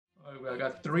We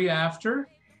got 3 after.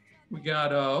 We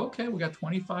got, okay, we got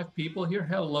 25 people here.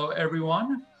 Hello,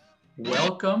 everyone.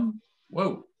 Welcome.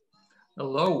 Whoa.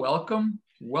 Hello, welcome.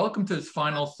 Welcome to this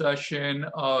final session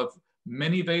of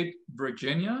miniVAte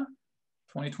Virginia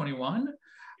 2021.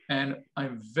 And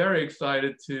I'm very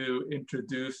excited to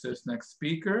introduce this next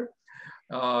speaker.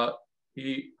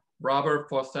 Robert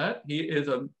Faucette. He is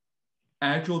an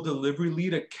Agile Delivery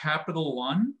Lead at Capital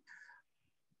One,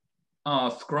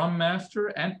 Scrum Master,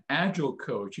 and Agile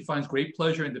Coach. He finds great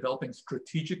pleasure in developing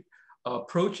strategic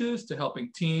approaches to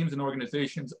helping teams and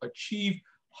organizations achieve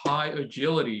high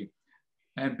agility.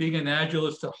 And being an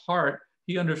Agilist at heart,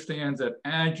 he understands that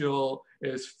Agile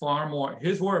is far more,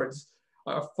 his words,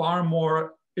 is far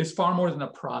more than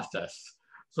a process.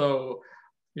 So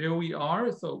here we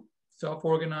are, so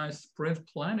self-organized sprint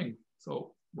planning.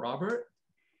 So Robert,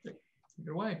 take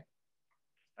it away.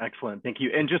 Excellent, thank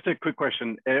you. And just a quick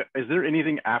question, is there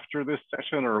anything after this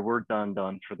session or we're done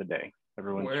for the day?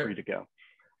 Everyone's free to go.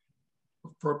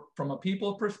 From a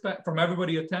people perspective, from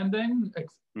everybody attending,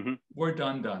 we're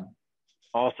done.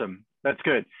 Awesome, that's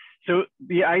good. So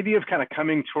the idea of kind of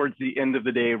coming towards the end of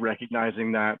the day,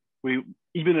 recognizing that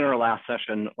even in our last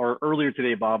session or earlier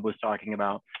today, Bob was talking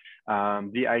about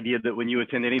the idea that when you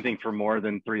attend anything for more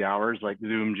than 3 hours, like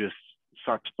Zoom just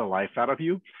sucks the life out of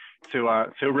you. So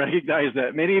recognize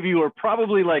that many of you are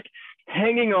probably like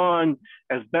hanging on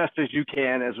as best as you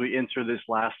can as we enter this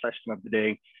last session of the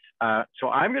day. So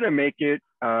I'm going to make it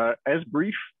as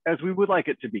brief as we would like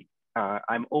it to be.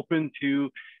 I'm open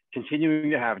to continuing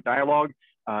to have dialogue.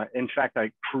 In fact, I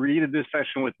created this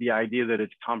session with the idea that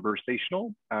it's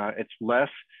conversational. It's less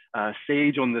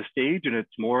sage on the stage, and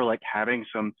it's more like having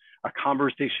a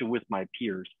conversation with my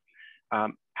peers.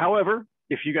 However,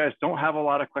 if you guys don't have a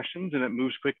lot of questions and it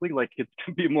moves quickly, like it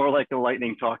can be more like a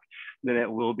lightning talk than it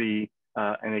will be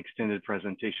an extended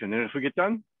presentation. And if we get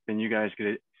done, then you guys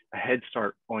get a head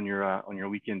start on your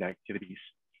weekend activities.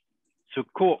 So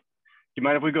cool. Do you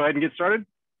mind if we go ahead and get started?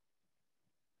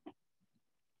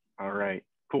 All right,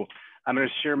 cool. I'm going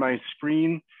to share my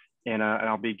screen and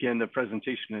I'll begin the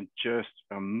presentation in just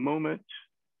a moment.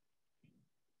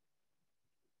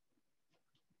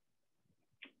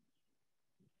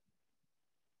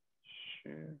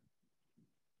 Share.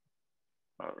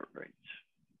 All right.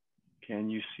 Can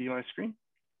you see my screen?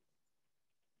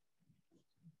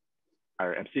 All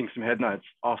right, I'm seeing some head nods.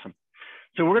 Awesome.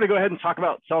 So we're going to go ahead and talk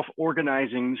about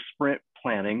self-organizing sprint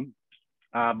planning.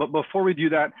 But before we do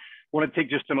that, I want to take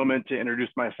just a moment to introduce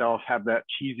myself, have that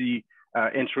cheesy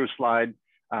intro slide.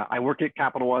 I work at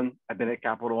Capital One. I've been at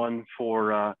Capital One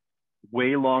for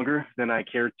way longer than I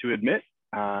care to admit.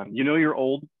 You know you're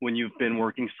old when you've been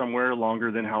working somewhere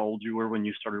longer than how old you were when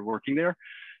you started working there.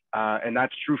 And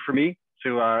that's true for me.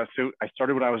 So I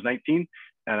started when I was 19,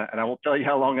 and I won't tell you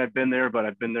how long I've been there, but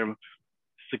I've been there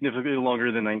significantly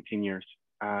longer than 19 years.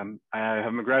 I'm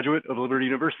a graduate of Liberty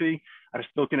University. I've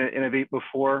spoken at miniVAte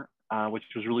before, which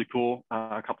was really cool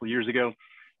a couple of years ago.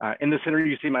 In the center,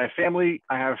 you see my family.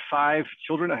 I have 5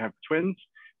 children. I have twins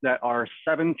that are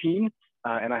 17,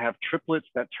 and I have triplets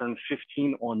that turn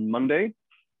 15 on Monday.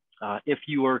 If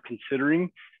you are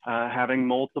considering having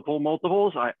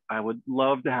multiples, I would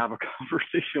love to have a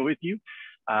conversation with you.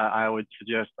 I would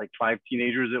suggest like 5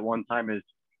 teenagers at one time is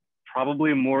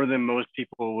probably more than most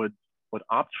people would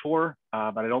opt for,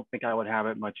 but I don't think I would have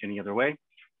it much any other way.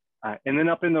 And then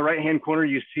up in the right-hand corner,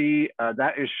 you see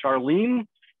that is Charlene.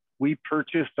 We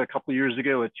purchased a couple of years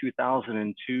ago a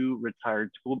 2002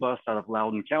 retired school bus out of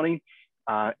Loudoun County,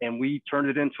 and we turned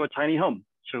it into a tiny home.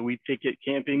 So we take it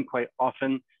camping quite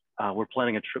often. We're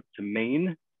planning a trip to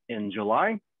Maine in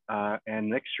July, and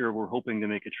next year we're hoping to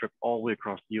make a trip all the way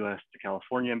across the US to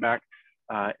California and back,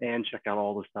 and check out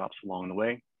all the stops along the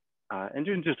way. And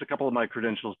doing just a couple of my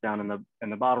credentials down in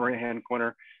the bottom right-hand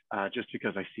corner, just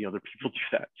because I see other people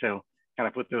do that. So kind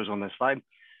of put those on this slide.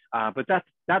 But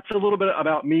that's a little bit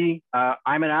about me.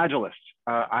 I'm an Agilist.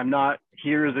 I'm not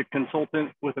here as a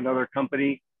consultant with another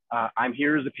company. I'm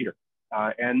here as a peer.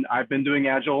 And I've been doing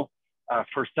Agile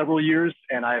for several years,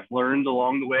 and I've learned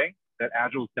along the way that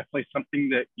Agile is definitely something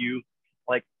that you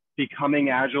like. Becoming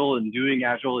Agile and doing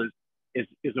Agile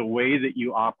is a way that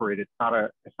you operate. It's not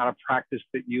a practice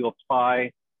that you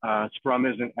apply. Scrum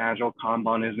isn't Agile.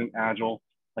 Kanban isn't Agile.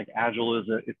 Like Agile is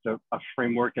a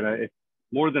framework, and it's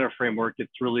more than a framework.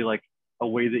 It's really like a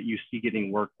way that you see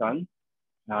getting work done.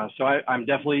 So I'm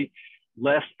definitely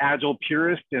less Agile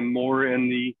purist and more in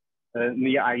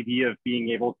the idea of being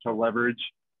able to leverage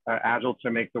Agile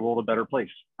to make the world a better place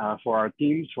for our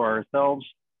teams, for ourselves,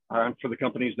 and for the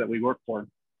companies that we work for.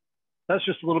 That's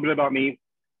just a little bit about me.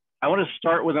 I want to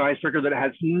start with an icebreaker that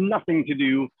has nothing to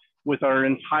do with our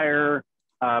entire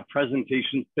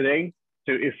presentations today.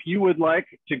 So if you would like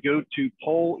to go to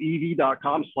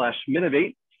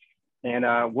polev.com/miniVAte,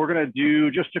 and we're going to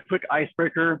do just a quick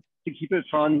icebreaker to keep it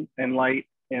fun and light,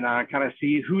 and kind of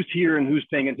see who's here and who's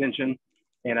paying attention,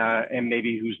 and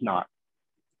maybe who's not.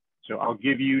 So I'll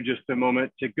give you just a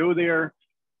moment to go there,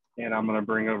 and I'm going to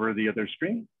bring over the other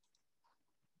screen.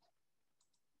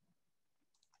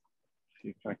 See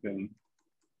if I can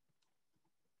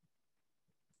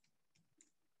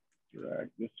drag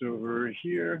this over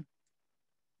here.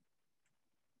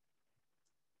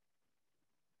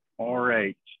 All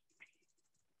right.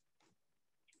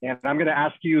 And I'm going to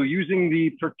ask you, using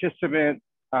the participant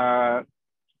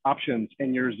options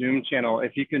in your Zoom channel,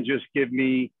 if you can just give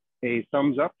me a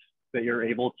thumbs up that you're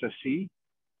able to see,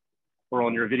 or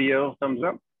on your video, thumbs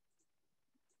up.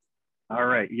 All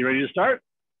right, you ready to start?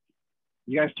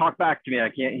 You guys talk back to me, I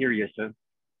can't hear you, so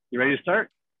you ready to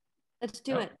start? Let's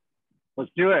do it.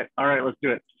 Let's do it. All right, let's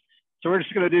do it. So we're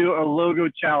just going to do a logo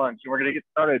challenge, and we're going to get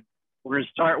started. We're going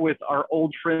to start with our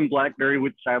old friend BlackBerry,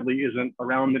 which sadly isn't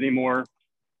around anymore.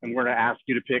 And we're going to ask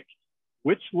you to pick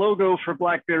which logo for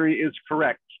BlackBerry is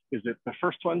correct. Is it the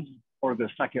first one or the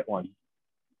second one?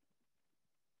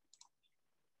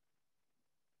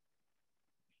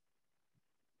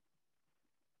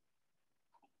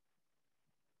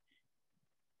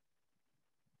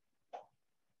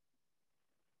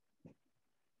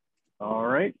 All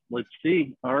right, let's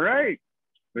see. All right,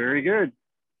 very good.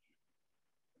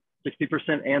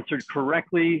 60% answered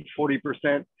correctly,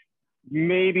 40%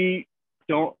 maybe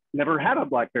never had a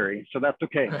BlackBerry, so that's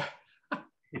okay.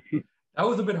 That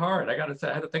was a bit hard. I gotta say,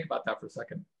 I had to think about that for a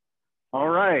second. All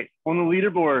right, on the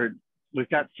leaderboard, we've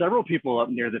got several people up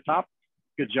near the top.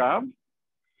 Good job.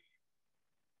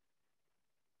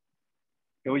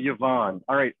 Go Yvonne.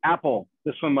 All right, Apple.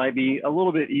 This one might be a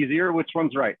little bit easier. Which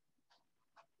one's right?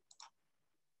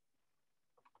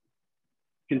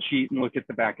 You can cheat and look at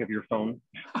the back of your phone.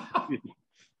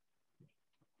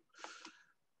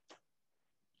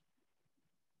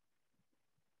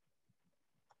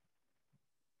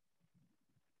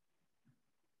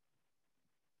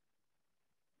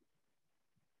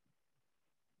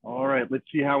 All right, let's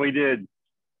see how we did.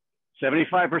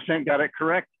 75% got it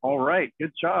correct. All right,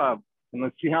 good job. And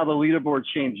let's see how the leaderboard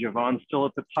changed. Yvonne's still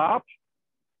at the top,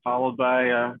 followed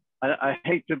by, I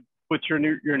hate to butcher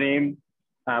your name.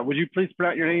 Would you please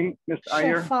pronounce your name, Ms.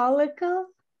 Iyer? Shafalika.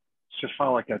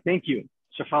 Shafalika, thank you.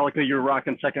 Shafalika, you're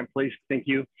rocking second place, thank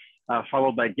you.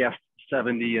 Followed by Guest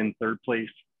 70 in third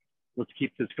place. Let's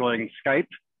keep this going. Skype,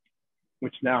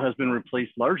 which now has been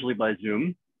replaced largely by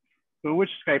Zoom. So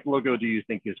which Skype logo do you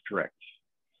think is correct?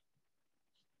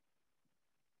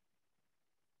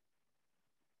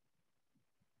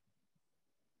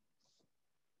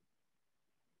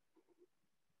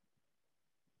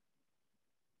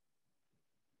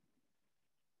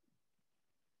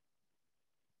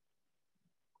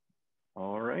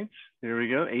 All right, there we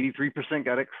go. 83%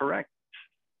 got it correct.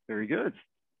 Very good.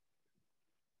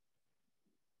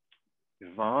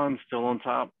 Yvonne still on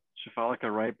top.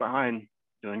 Shafalika right behind.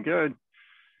 Doing good.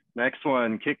 Next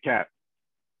one, KitKat.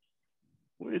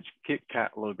 Which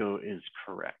KitKat logo is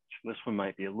correct? This one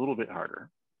might be a little bit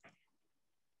harder.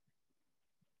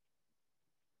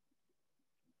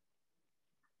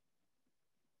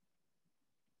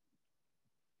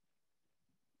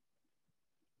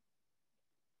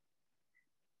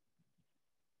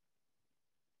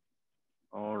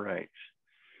 All right.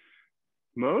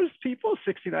 Most people,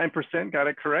 69% got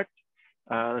it correct.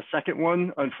 The second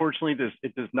one, unfortunately,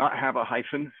 it does not have a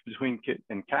hyphen between Kit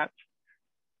and Cat.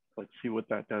 Let's see what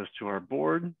that does to our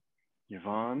board.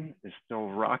 Yvonne is still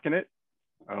rocking it.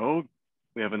 Oh,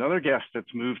 we have another guest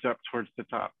that's moved up towards the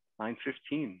top,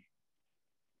 915.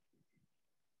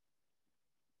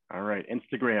 All right,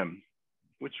 Instagram.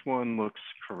 Which one looks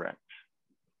correct?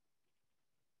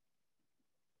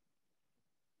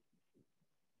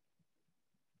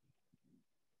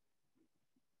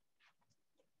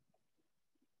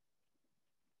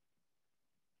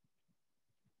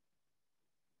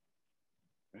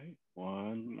 Right,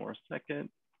 one more second,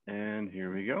 and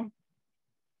here we go.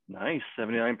 Nice,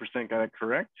 79% got it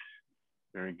correct.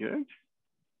 Very good.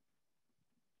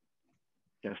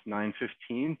 Guess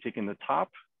 915 taking the top.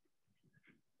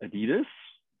 Adidas.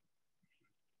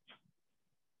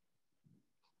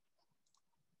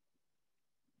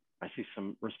 I see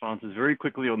some responses very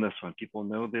quickly on this one. People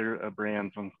know they're a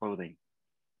brand from clothing.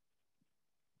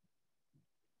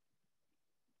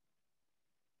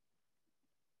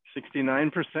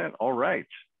 %69%, all right.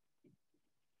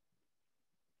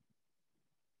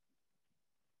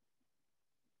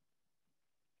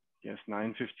 Yes,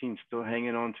 915 still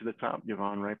hanging on to the top.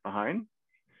 Yvonne right behind.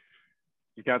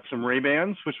 You got some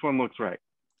Ray-Bans. Which one looks right?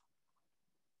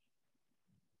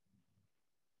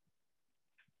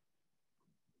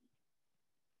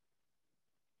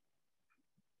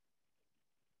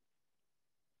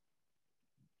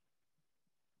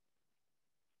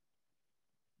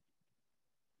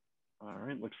 All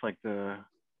right, looks like the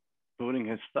voting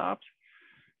has stopped.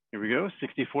 Here we go,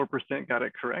 64% got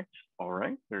it correct. All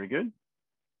right, very good.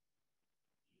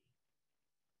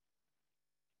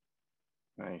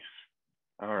 Nice.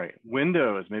 All right,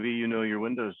 Windows, maybe you know your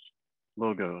Windows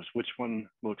logos. Which one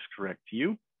looks correct to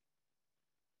you?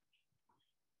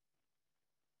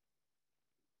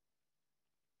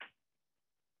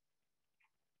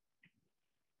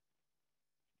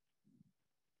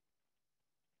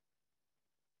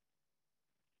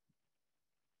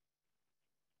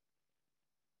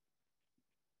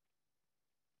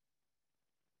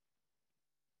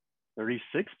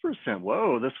 %.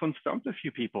 Whoa, this one stumped a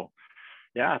few people.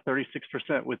 Yeah,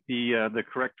 36% with the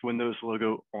correct Windows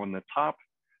logo on the top.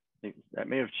 That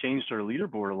may have changed our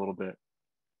leaderboard a little bit.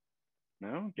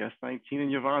 No, guess 19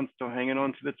 and Yvonne still hanging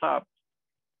on to the top.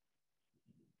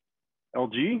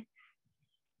 LG,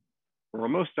 we're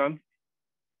almost done.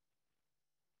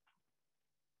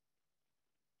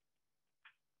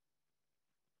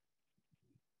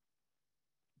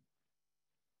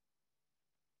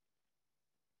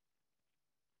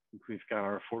 We've got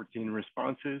our 14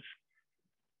 responses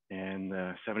and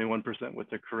 71% with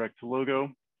the correct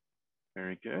logo.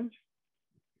 Very good.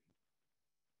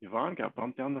 Yvonne got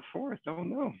bumped down to 4th. Oh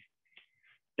no.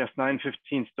 Guess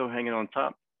 915 still hanging on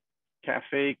top.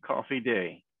 Cafe Coffee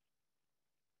Day.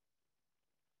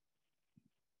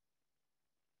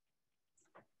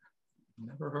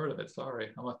 Never heard of it. Sorry,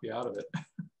 I must be out of it.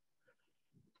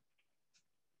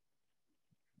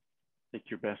 Take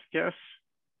your best guess.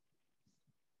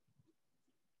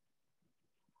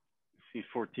 See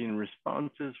 14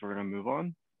 responses. We're going to move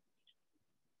on.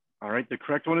 All right, the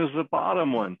correct one is the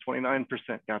bottom one. 29%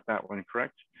 got that one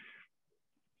correct.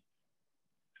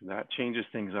 So that changes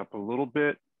things up a little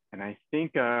bit. And I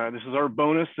think this is our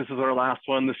bonus. This is our last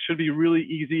one. This should be really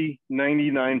easy.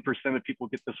 99% of people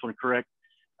get this one correct,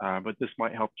 but this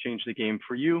might help change the game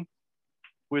for you.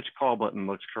 Which call button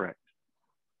looks correct?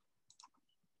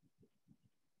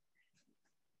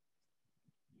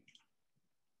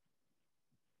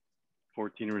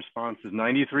 $14 responses,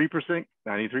 93%.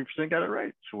 93% got it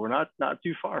right. So we're not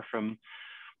too far from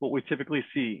what we typically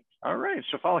see. All right,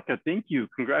 Shafalika, thank you.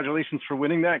 Congratulations for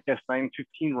winning that. Guess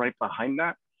 915 right behind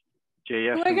that.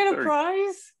 JS. Do I get a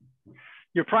prize?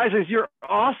 Your prize is you're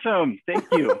awesome. Thank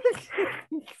you.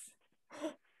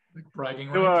 Like bragging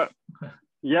So, rights.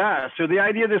 yeah, so the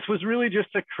idea of this was really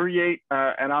just to create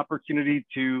an opportunity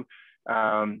to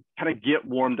kind of get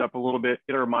warmed up a little bit,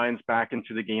 get our minds back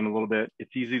into the game a little bit.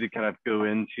 It's easy to kind of go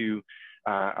into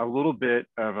a little bit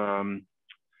of,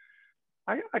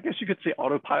 I guess you could say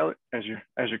autopilot as you're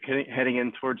heading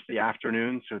in towards the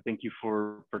afternoon. So thank you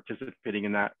for participating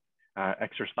in that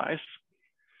exercise.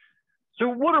 So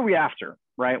what are we after,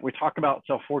 right? We talk about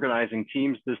self-organizing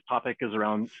teams. This topic is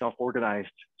around self-organized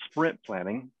sprint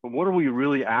planning. But what are we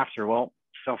really after? Well,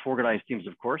 self-organized teams,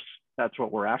 of course, that's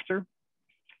what we're after.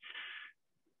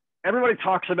 Everybody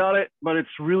talks about it, but it's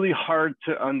really hard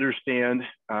to understand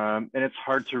and it's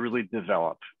hard to really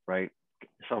develop, right?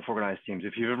 Self-organized teams.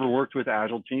 If you've ever worked with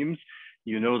Agile teams,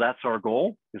 you know that's our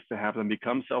goal, is to have them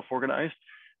become self-organized,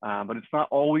 but it's not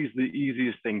always the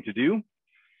easiest thing to do.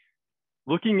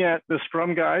 Looking at the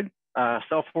Scrum Guide,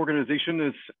 self-organization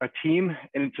is a team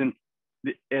and it's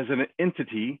as an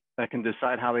entity that can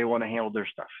decide how they want to handle their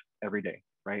stuff every day,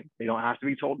 right? They don't have to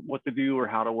be told what to do or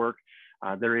how to work.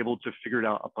 They're able to figure it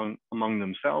out among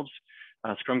themselves.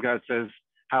 Scrum Guide says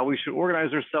how we should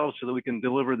organize ourselves so that we can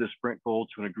deliver the sprint goal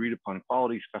to an agreed upon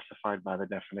quality specified by the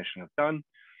definition of done.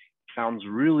 Sounds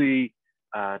really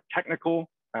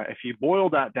technical. If you boil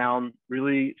that down,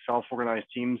 really self-organized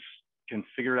teams can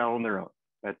figure it out on their own.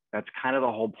 That's kind of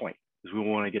the whole point, is we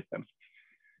want to get them.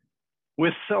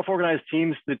 With self-organized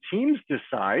teams, the teams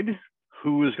decide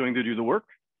who is going to do the work,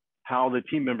 how the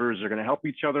team members are going to help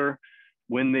each other,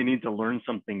 when they need to learn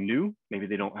something new. Maybe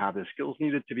they don't have the skills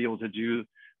needed to be able to do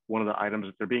one of the items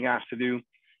that they're being asked to do,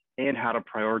 and how to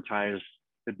prioritize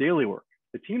the daily work.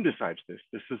 The team decides this.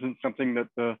 This isn't something that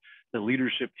the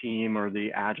leadership team or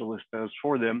the Agilist does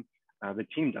for them. The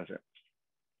team does it.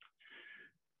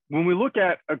 When we look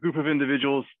at a group of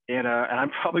individuals, and I'm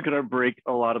probably going to break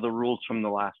a lot of the rules from the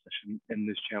last session in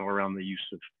this channel around the use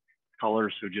of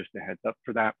colors, so just a heads up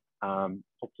for that.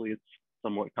 Hopefully it's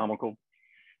somewhat comical.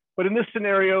 But in this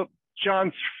scenario,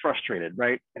 John's frustrated,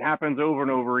 right? It happens over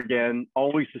and over again,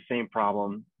 always the same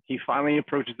problem. he finally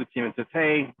approaches the team and says,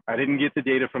 hey, I didn't get the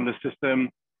data from the system.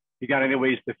 You got any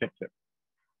ways to fix it?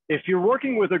 If you're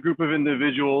working with a group of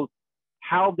individuals,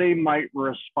 how they might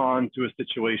respond to a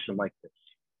situation like this,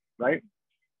 right?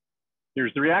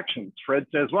 Here's the reactions. Fred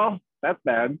says, well, that's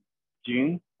bad.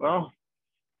 Gene, well,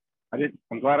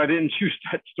 I'm glad I didn't choose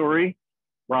that story.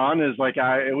 Ron is like,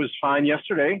 it was fine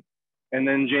yesterday. And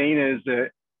then Jane is,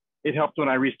 it helped when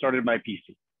I restarted my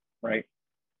PC, right?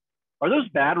 Are those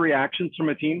bad reactions from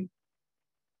a team?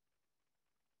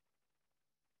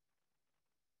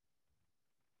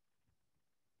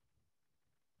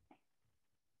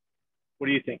 What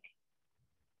do you think?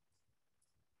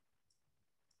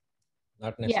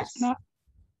 Not Yes. necessary.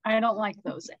 I don't like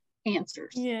those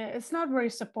answers. Yeah, it's not very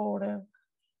supportive.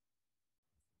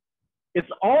 It's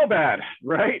all bad,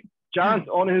 right? John's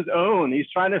on his own. He's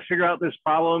trying to figure out this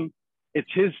problem.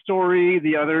 It's his story.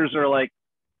 The others are like,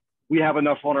 we have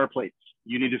enough on our plates.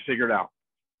 You need to figure it out.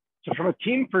 So from a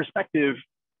team perspective,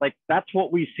 like that's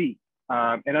what we see.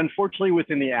 And unfortunately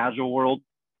within the Agile world,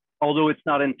 although it's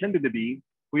not intended to be,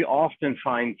 we often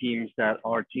find teams that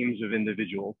are teams of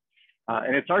individuals.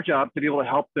 And it's our job to be able to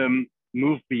help them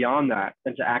move beyond that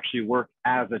and to actually work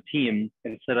as a team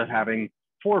instead of having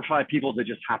 4 or 5 people that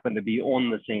just happen to be on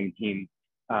the same team.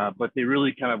 But they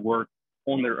really kind of work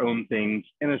on their own things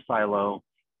in a silo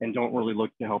and don't really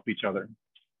look to help each other.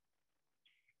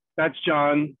 That's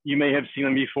John. You may have seen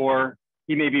him before.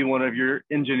 He may be one of your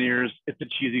engineers. It's a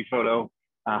cheesy photo,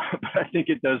 but I think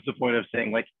it does the point of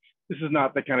saying, like, this is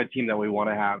not the kind of team that we want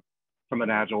to have from an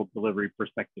Agile delivery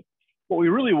perspective. What we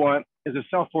really want is a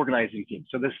self-organizing team.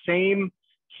 So the same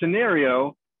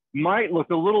scenario might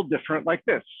look a little different like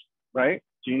this, right?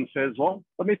 Gene says, well,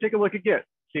 let me take a look at Git,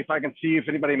 see if I can see if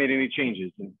anybody made any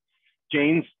changes. And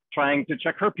Jane's trying to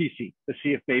check her PC to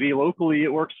see if maybe locally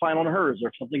it works fine on hers or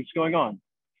if something's going on.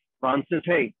 Ron says,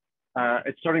 hey,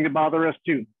 it's starting to bother us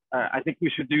too. I think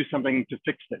we should do something to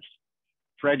fix this.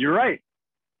 Fred, you're right.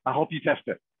 I hope you test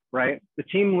it, right? The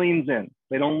team leans in.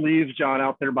 They don't leave John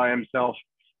out there by himself.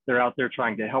 They're out there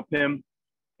trying to help him.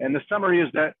 And the summary is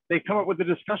that they come up with a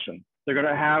discussion. They're going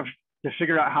to have to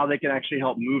figure out how they can actually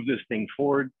help move this thing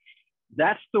forward.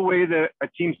 That's the way that a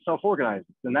team self-organizes.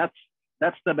 And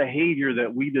that's the behavior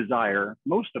that we desire,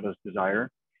 most of us desire,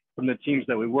 from the teams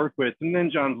that we work with. And then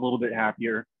John's a little bit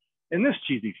happier in this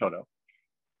cheesy photo.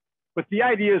 But the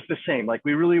idea is the same. Like,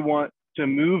 we really want to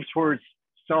move towards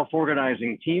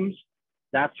self-organizing teams.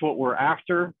 That's what we're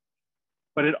after.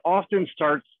 But it often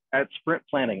starts at sprint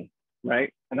planning,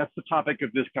 right? And that's the topic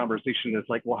of this conversation. Is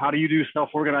like, well, how do you do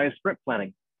self-organized sprint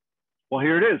planning? Well,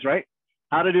 here it is, right?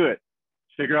 How to do it.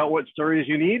 Figure out what stories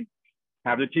you need,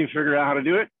 have the team figure out how to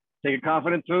do it, take a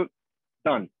confidence vote,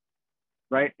 done,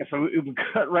 right? If we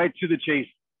cut right to the chase,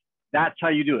 that's how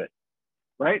you do it,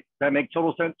 right? That makes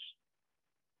total sense.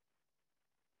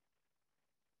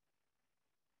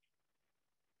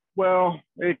 Well,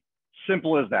 it's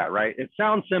simple as that, right? It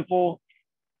sounds simple,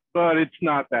 but it's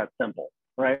not that simple,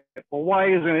 right? Well, why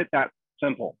isn't it that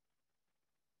simple?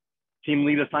 Team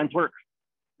lead assigns work.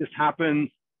 This happens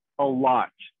a lot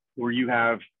where you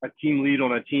have a team lead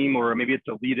on a team, or maybe it's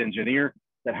a lead engineer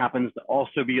that happens to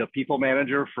also be a people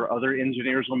manager for other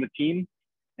engineers on the team.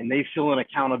 And they feel an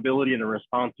accountability and a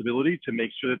responsibility to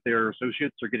make sure that their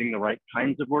associates are getting the right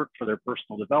kinds of work for their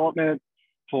personal development,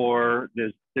 for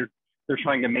this, they're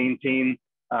trying to maintain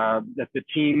that the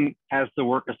team has the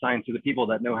work assigned to the people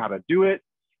that know how to do it.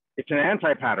 It's an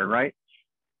anti-pattern, right?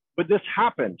 But this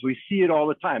happens. We see it all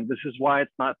the time. This is why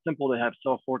it's not simple to have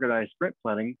self-organized sprint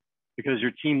planning, because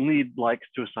your team lead likes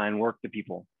to assign work to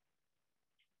people.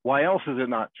 Why else is it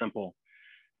not simple?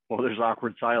 Well, there's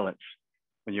awkward silence.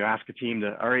 When you ask a team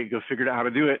to, all right, go figure out how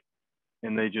to do it,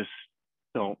 and they just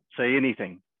don't say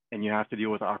anything, and you have to deal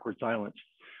with awkward silence.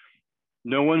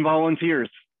 No one volunteers,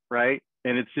 right?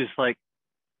 And it's just like,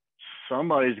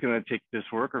 somebody's going to take this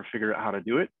work or figure out how to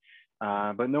do it,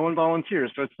 but no one volunteers.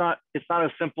 So it's not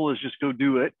as simple as just go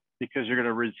do it, because you're going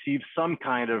to receive some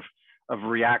kind of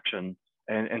reaction,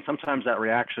 and sometimes that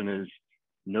reaction is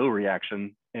no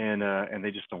reaction, and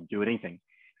they just don't do anything.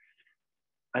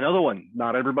 Another one,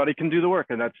 not everybody can do the work,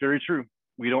 and that's very true.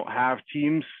 We don't have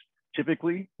teams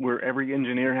typically where every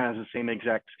engineer has the same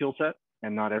exact skill set,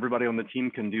 and not everybody on the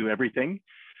team can do everything.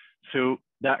 So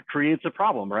that creates a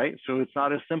problem, right? So it's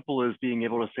not as simple as being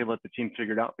able to say, let the team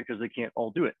figure it out, because they can't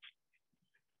all do it.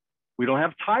 We don't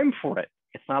have time for it.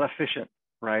 It's not efficient,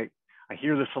 right? I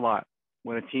hear this a lot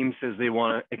when a team says they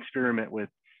want to experiment with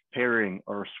pairing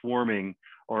or swarming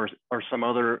or some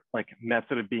other like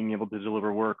method of being able to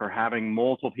deliver work, or having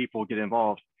multiple people get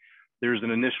involved. There's an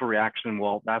initial reaction.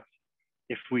 Well, that's,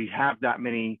 if we have that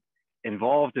many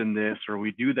involved in this, or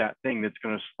we do that thing that's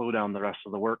going to slow down the rest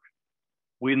of the work.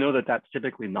 We know that that's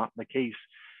typically not the case,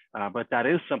 but that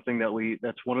is something that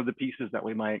that's one of the pieces that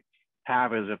we might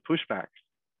have as a pushback.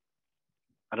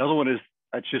 Another one is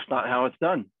that's just not how it's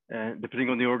done. And depending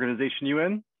on the organization you're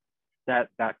in, that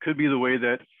could be the way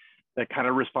that kind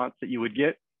of response that you would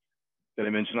get. Did I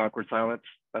mention awkward silence?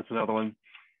 That's another one.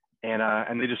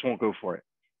 And they just won't go for it.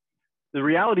 The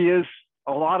reality is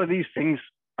a lot of these things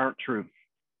aren't true.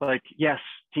 Like, yes,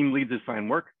 team leads assign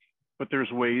work, but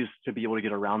there's ways to be able to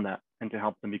get around that and to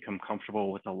help them become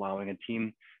comfortable with allowing a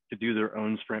team to do their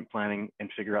own sprint planning and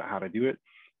figure out how to do it.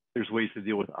 There's ways to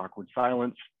deal with awkward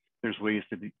silence. There's ways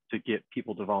to get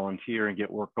people to volunteer and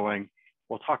get work going.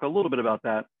 We'll talk a little bit about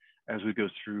that as we go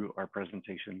through our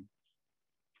presentation.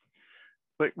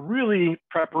 But really,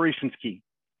 preparation's key.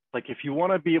 Like, if you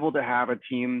want to be able to have a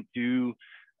team do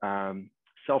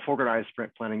self-organized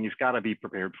sprint planning, you've got to be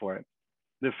prepared for it.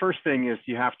 The first thing is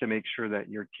you have to make sure that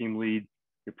your team lead,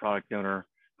 your product owner,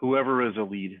 whoever is a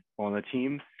lead on the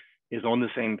team is on the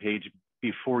same page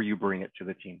before you bring it to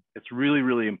the team. It's really,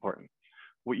 really important.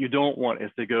 What you don't want is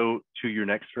to go to your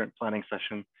next sprint planning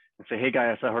session and say, hey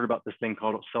guys, I heard about this thing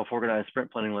called self-organized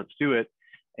sprint planning, let's do it.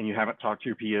 And you haven't talked to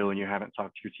your PO and you haven't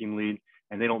talked to your team lead,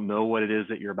 and they don't know what it is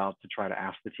that you're about to try to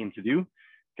ask the team to do,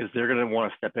 because they're going to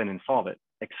want to step in and solve it,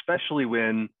 especially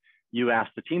when you ask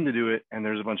the team to do it and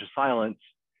there's a bunch of silence.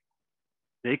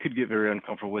 They could get very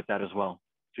uncomfortable with that as well.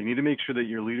 So you need to make sure that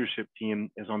your leadership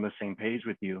team is on the same page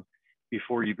with you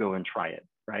before you go and try it,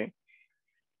 right?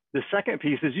 The second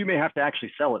piece is you may have to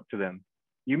actually sell it to them.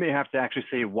 You may have to actually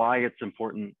say why it's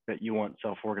important that you want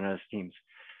self-organized teams.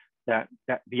 That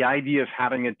the idea of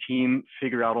having a team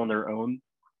figure out on their own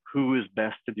who is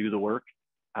best to do the work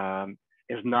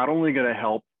is not only going to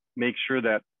help make sure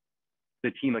that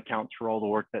the team accounts for all the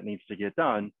work that needs to get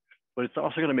done, but it's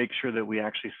also going to make sure that we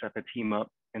actually set the team up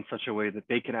in such a way that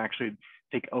they can actually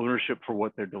take ownership for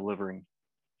what they're delivering.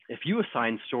 If you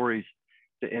assign stories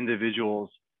to individuals,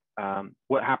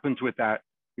 what happens with that?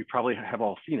 We probably have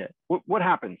all seen it. What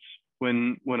happens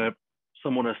when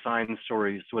someone assigns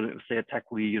stories, when say a tech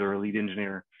lead or a lead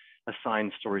engineer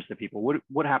assigns stories to people?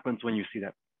 What happens when you see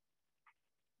that?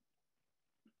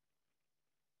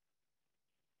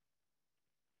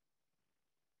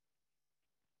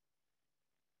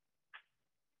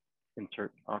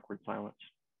 Insert awkward silence.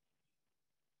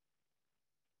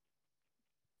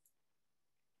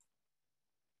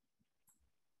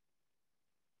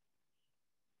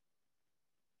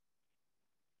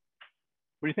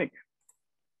 What do you think?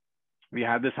 Have you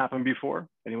had this happen before?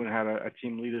 Anyone had a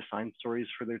team lead assign stories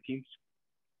for their teams?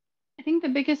 I think the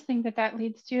biggest thing that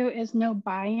leads to is no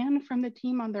buy-in from the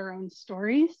team on their own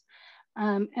stories.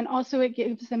 And also it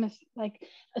gives them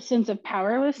a sense of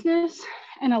powerlessness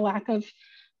and a lack of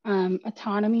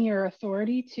autonomy or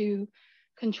authority to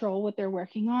control what they're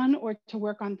working on or to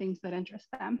work on things that interest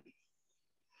them.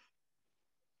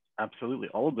 Absolutely,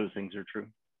 all of those things are true.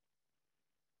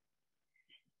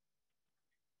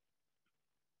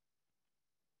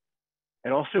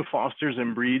 It also fosters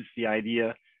and breeds the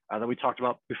idea that we talked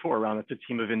about before around it's a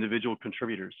team of individual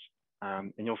contributors.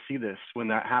 And you'll see this when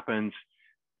that happens.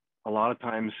 A lot of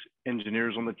times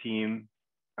engineers on the team,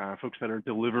 folks that are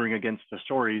delivering against the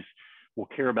stories, will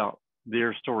care about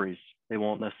their stories. They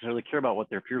won't necessarily care about what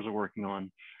their peers are working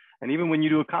on. And even when you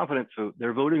do a confidence vote,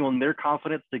 they're voting on their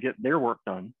confidence to get their work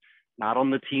done, not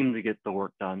on the team to get the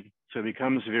work done. So it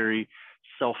becomes very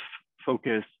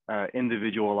self-focused,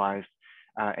 individualized.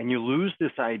 And you lose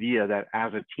this idea that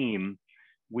as a team,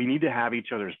 we need to have each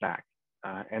other's back.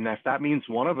 And if that means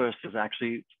one of us is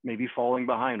actually maybe falling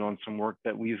behind on some work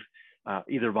that we've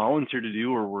either volunteered to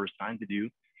do or we're assigned to do,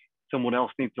 someone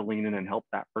else needs to lean in and help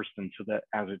that person so that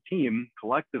as a team,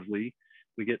 collectively,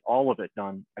 we get all of it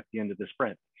done at the end of the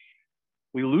sprint.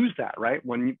 We lose that, right?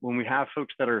 When we have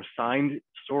folks that are assigned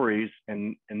stories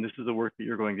and this is the work that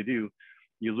you're going to do,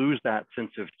 you lose that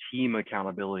sense of team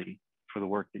accountability for the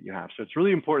work that you have. So it's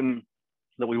really important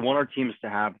that we want our teams to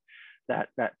have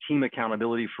that team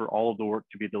accountability for all of the work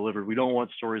to be delivered. We don't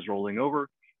want stories rolling over.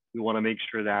 We want to make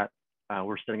sure that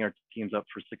we're setting our teams up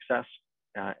for success.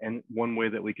 And one way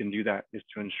that we can do that is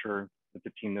to ensure that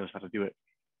the team knows how to do it.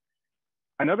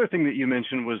 Another thing that you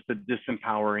mentioned was the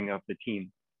disempowering of the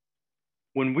team.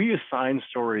 When we assign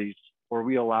stories or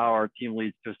we allow our team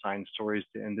leads to assign stories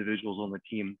to individuals on the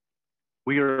team,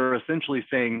 we are essentially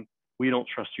saying, we don't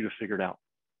trust you to figure it out,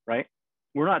 right?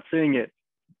 We're not saying it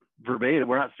verbatim,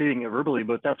 we're not saying it verbally,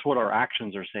 but that's what our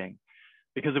actions are saying.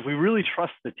 Because if we really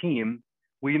trust the team,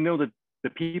 we know that the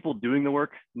people doing the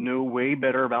work know way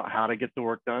better about how to get the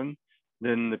work done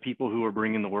than the people who are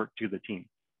bringing the work to the team.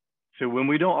 So when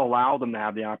we don't allow them to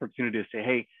have the opportunity to say,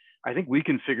 hey, I think we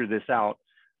can figure this out,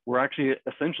 we're actually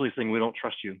essentially saying we don't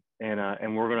trust you,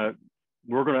 and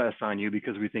we're gonna assign you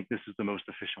because we think this is the most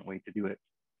efficient way to do it.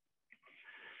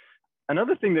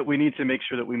 Another thing that we need to make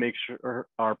sure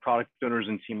our product owners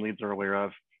and team leads are aware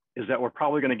of is that we're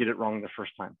probably going to get it wrong the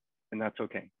first time, and that's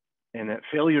okay. And that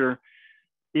failure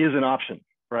is an option,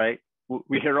 right?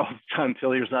 We hear all the time,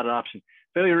 failure is not an option.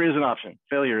 Failure is an option.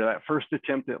 Failure, that first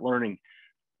attempt at learning,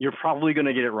 you're probably going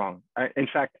to get it wrong. In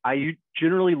fact, I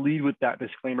generally lead with that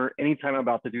disclaimer anytime I'm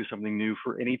about to do something new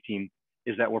for any team,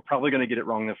 is that we're probably going to get it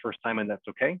wrong the first time, and that's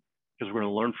okay, because we're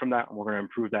going to learn from that, and we're going to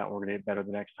improve that, and we're going to get better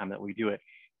the next time that we do it.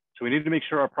 So we need to make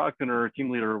sure our product owner or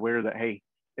team leader are aware that, hey,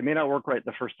 it may not work right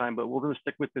the first time, but we're going to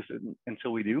stick with this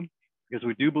until we do, because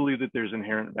we do believe that there's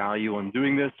inherent value in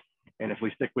doing this. And if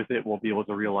we stick with it, we'll be able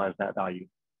to realize that value.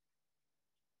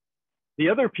 The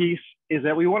other piece is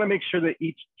that we want to make sure that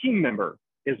each team member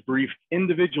is briefed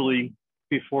individually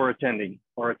before attending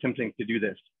or attempting to do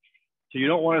this. So you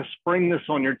don't want to spring this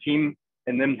on your team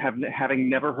and them having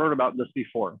never heard about this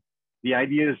before. The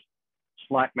idea is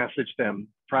Slack message them,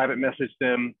 private message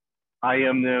them,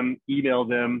 IM them, email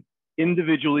them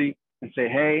individually and say,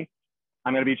 hey,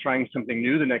 I'm going to be trying something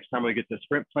new the next time we get to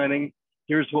sprint planning.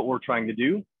 Here's what we're trying to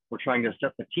do. We're trying to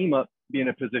set the team up, be in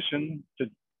a position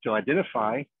to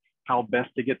identify how best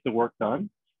to get the work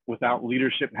done without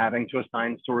leadership having to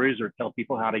assign stories or tell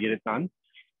people how to get it done.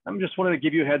 I'm just wanting to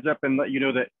give you a heads up and let you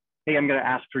know that, hey, I'm going to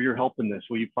ask for your help in this.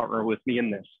 Will you partner with me in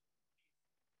this?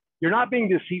 You're not being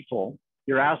deceitful.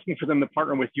 You're asking for them to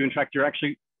partner with you. In fact, you're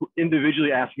actually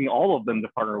individually asking all of them to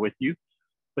partner with you.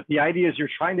 But the idea is you're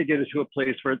trying to get it to a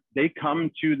place where they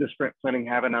come to the sprint planning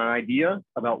having an idea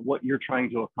about what you're trying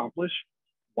to accomplish,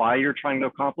 why you're trying to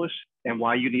accomplish, and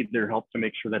why you need their help to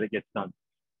make sure that it gets done.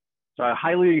 So I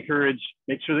highly encourage,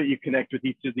 make sure that you connect with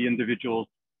each of the individuals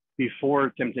before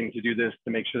attempting to do this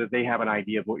to make sure that they have an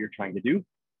idea of what you're trying to do.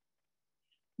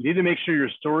 You need to make sure your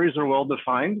stories are well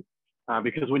defined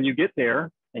because when you get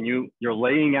there and you're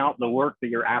laying out the work that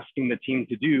you're asking the team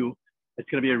to do, it's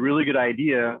going to be a really good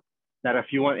idea that if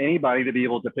you want anybody to be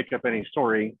able to pick up any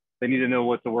story, they need to know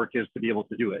what the work is to be able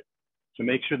to do it. So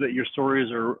make sure that your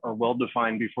stories are well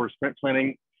defined before sprint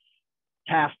planning,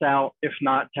 tasked out, if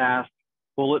not tasked,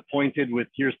 bullet pointed with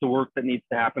here's the work that needs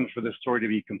to happen for this story to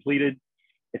be completed.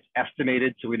 It's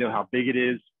estimated so we know how big it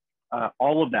is.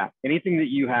 All of that, anything that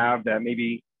you have that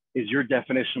maybe is your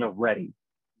definition of ready,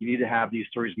 you need to have these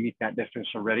stories meet that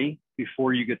definition of ready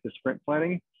before you get to sprint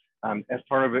planning. As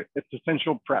part of it, it's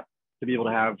essential prep to be able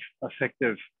to have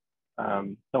effective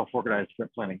self-organized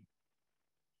sprint planning.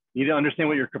 You need to understand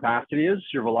what your capacity is,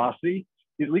 your velocity.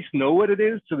 You at least know what it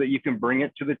is so that you can bring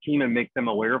it to the team and make them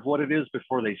aware of what it is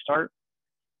before they start.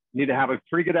 You need to have a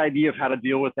pretty good idea of how to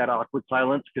deal with that awkward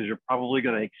silence because you're probably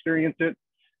going to experience it.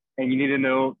 And you need to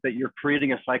know that you're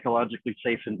creating a psychologically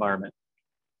safe environment.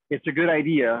 It's a good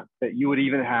idea that you would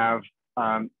even have,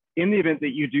 in the event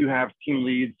that you do have team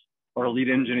leads or a lead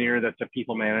engineer that's a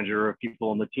people manager or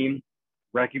people on the team,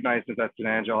 recognize that that's an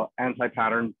agile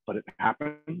anti-pattern, but it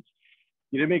happens.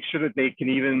 You need to make sure that they can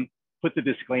even put the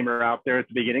disclaimer out there at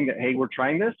the beginning that, hey, we're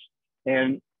trying this.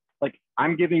 And like,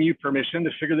 I'm giving you permission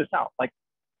to figure this out. Like,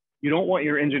 you don't want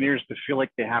your engineers to feel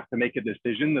like they have to make a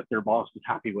decision that their boss is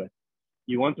happy with.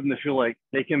 You want them to feel like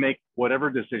they can make whatever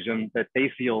decision that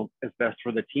they feel is best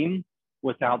for the team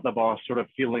without the boss sort of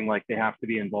feeling like they have to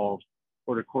be involved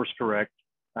or to course correct.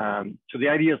 So the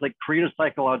idea is like create a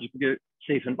psychologically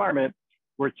safe environment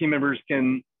where team members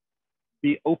can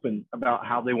be open about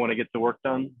how they want to get the work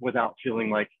done without feeling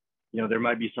like, you know, there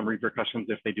might be some repercussions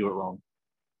if they do it wrong.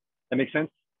 That makes sense?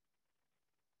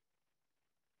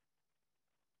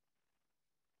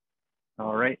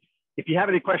 All right. If you have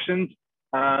any questions,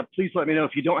 please let me know.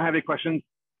 If you don't have any questions,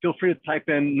 feel free to type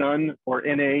in none or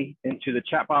NA into the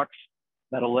chat box.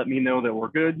 That'll let me know that we're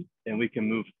good and we can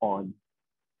move on.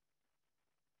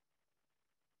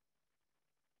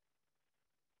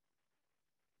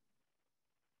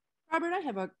 Robert, I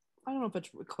don't know if it's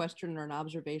a question or an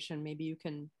observation. Maybe you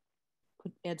can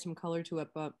add some color to it,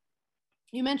 but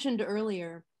you mentioned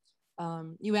earlier,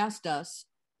 you asked us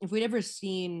if we'd ever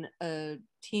seen a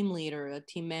team leader, a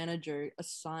team manager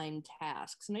assign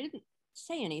tasks. And I didn't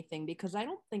say anything because I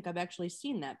don't think I've actually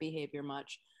seen that behavior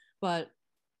much. But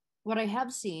what I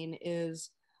have seen is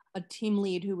a team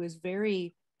lead who is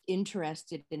very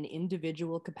interested in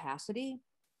individual capacity.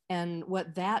 And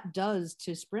what that does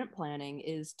to sprint planning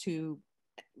is to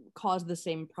cause the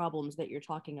same problems that you're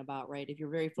talking about, right? If you're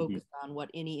very focused on what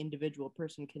any individual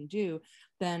person can do,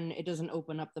 then it doesn't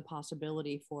open up the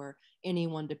possibility for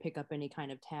anyone to pick up any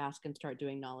kind of task and start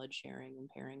doing knowledge sharing and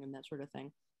pairing and that sort of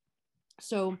thing.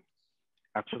 So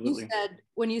Absolutely.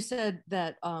 When you said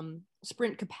that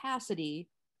sprint capacity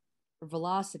or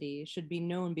velocity should be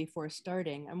known before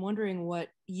starting, I'm wondering what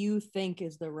you think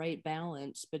is the right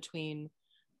balance between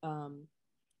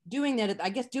doing that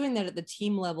at the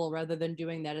team level rather than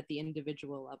doing that at the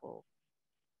individual level.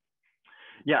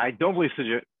 Yeah, I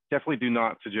definitely do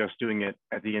not suggest doing it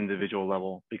at the individual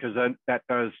level, because that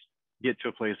does get to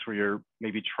a place where you're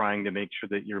maybe trying to make sure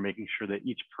that you're making sure that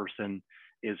each person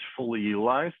is fully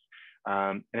utilized.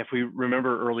 And if we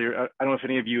remember earlier, I don't know if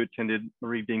any of you attended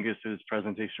Marie Dingus's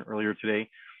presentation earlier today.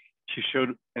 She showed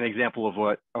an example of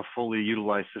what a fully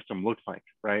utilized system looks like,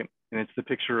 right? And it's the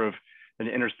picture of an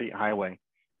interstate highway.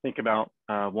 Think about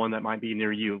one that might be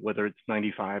near you, whether it's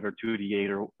 95 or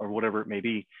 288 or whatever it may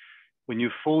be. When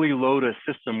you fully load a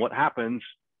system, what happens?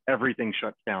 Everything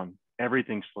shuts down,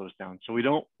 everything slows down. So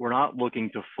we're not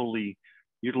looking to fully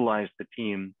utilize the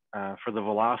team. For the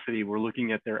velocity, we're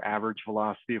looking at their average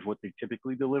velocity of what they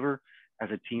typically deliver as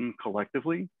a team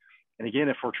collectively. And again,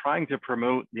 if we're trying to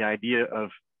promote the idea of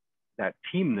that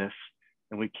teamness,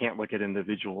 then we can't look at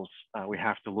individuals. We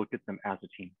have to look at them as a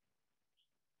team.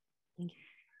 Thank you.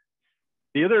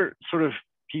 The other sort of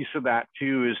piece of that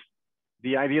too is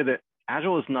the idea that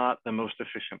Agile is not the most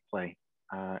efficient play.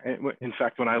 In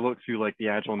fact, when I look through like the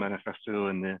Agile manifesto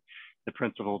and the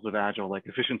principles of Agile, like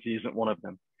efficiency isn't one of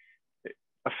them.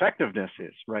 Effectiveness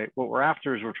is, right? What we're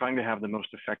after is we're trying to have the most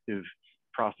effective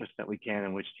process that we can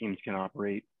in which teams can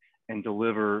operate and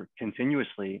deliver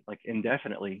continuously, like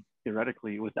indefinitely,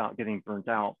 theoretically, without getting burnt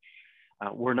out.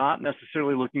 We're not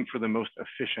necessarily looking for the most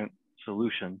efficient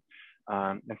solution.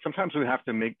 And sometimes we have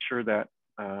to make sure that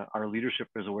our leadership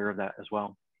is aware of that as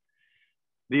well.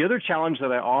 The other challenge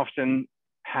that I often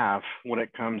have when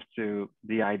it comes to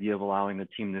the idea of allowing the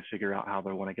team to figure out how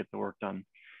they want to get the work done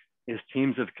is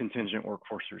teams of contingent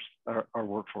workforces, our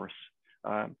workforce.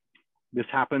 This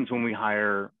happens when we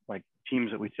hire like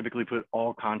teams that we typically put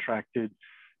all contracted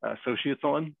associates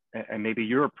on, and maybe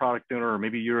you're a product owner or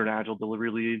maybe you're an Agile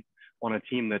delivery lead on a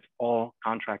team that's all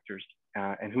contractors.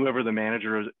 And whoever the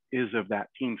manager is of that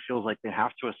team feels like they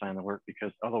have to assign the work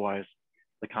because otherwise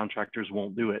the contractors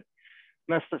won't do it.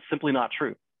 And that's simply not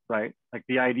true, right? Like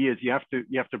the idea is you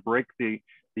have to break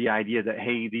the idea that,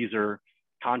 hey, these are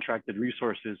contracted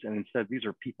resources, and instead these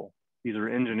are people. These are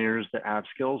engineers that have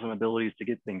skills and abilities to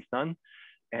get things done,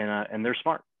 and they're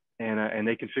smart, and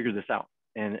they can figure this out,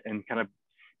 and kind of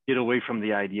get away from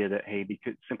the idea that, hey,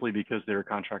 simply because they're a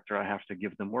contractor, I have to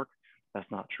give them work. That's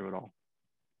not true at all.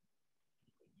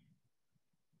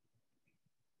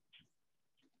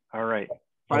 All right.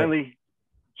 Finally,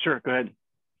 sure, go ahead.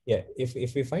 Yeah,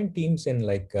 if we find teams in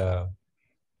like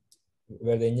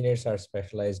where the engineers are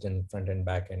specialized in front end,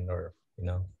 back end, or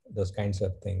those kinds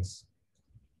of things,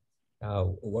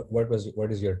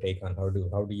 what is your take on how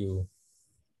do you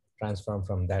transform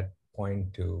from that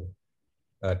point to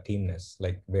teamness,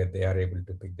 like where they are able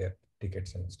to pick their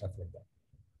tickets and stuff like that?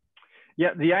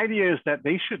 Yeah, the idea is that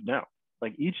they should know.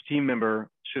 Like each team member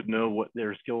should know what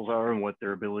their skills are and what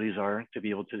their abilities are to be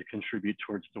able to contribute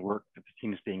towards the work that the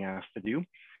team is being asked to do.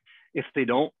 If they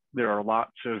don't, there are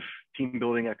lots of team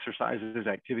building exercises,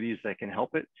 activities that can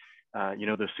help it.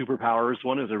 The superpowers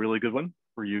one is a really good one,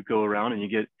 where you go around and you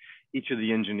get each of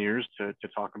the engineers to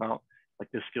talk about like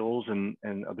the skills and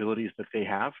abilities that they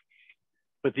have.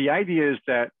 But the idea is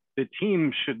that the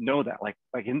team should know that, like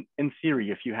in theory,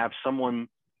 if you have someone,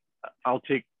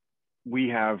 we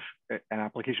have an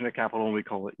application at Capital and we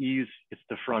call it Ease. It's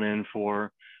the front end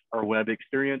for our web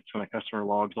experience when a customer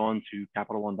logs on to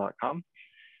CapitalOne.com.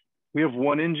 We have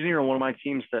one engineer on one of my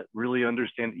teams that really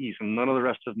understands Ease, and none of the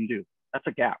rest of them do. That's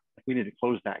a gap. We need to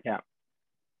close that gap.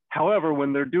 However,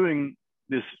 when they're doing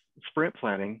this sprint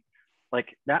planning, like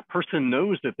that person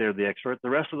knows that they're the expert. The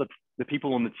rest of the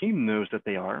people on the team knows that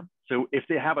they are. So if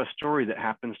they have a story that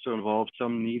happens to involve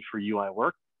some need for UI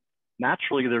work,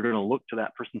 naturally they're going to look to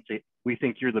that person and say, we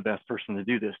think you're the best person to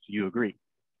do this. Do you agree?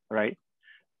 Right?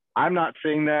 I'm not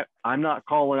saying that. I'm not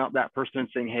calling out that person and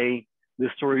saying, hey,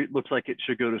 this story looks like it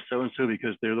should go to so-and-so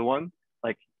because they're the one.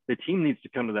 Like the team needs to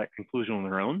come to that conclusion on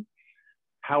their own.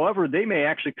 However, they may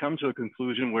actually come to a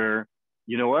conclusion where,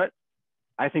 you know what?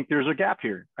 I think there's a gap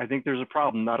here. I think there's a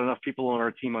problem. Not enough people on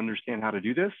our team understand how to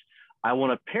do this. I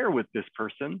want to pair with this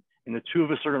person, and the two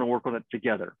of us are going to work on it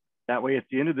together. That way, at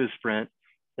the end of this sprint,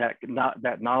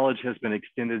 that knowledge has been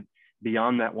extended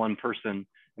beyond that one person,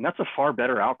 and that's a far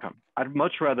better outcome. I'd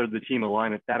much rather the team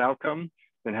align at that outcome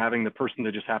than having the person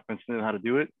that just happens to know how to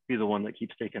do it be the one that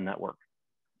keeps taking that work.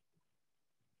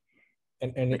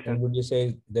 And would you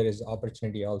say there is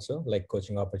opportunity also, like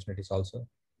coaching opportunities also,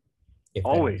 if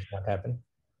always that does not happen?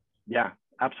 Yeah,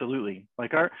 Absolutely.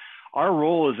 Like our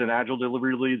role as an agile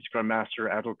delivery lead, scrum master,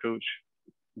 agile coach,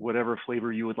 whatever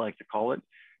flavor you would like to call it,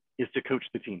 is to coach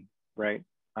the team, right?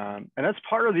 And that's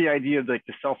part of the idea of like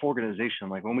the self-organization.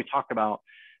 Like when we talk about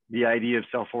the idea of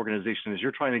self-organization, is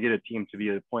you're trying to get a team to be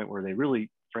at a point where they really,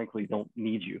 frankly, don't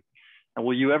need you. And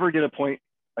will you ever get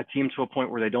a team to a point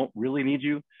where they don't really need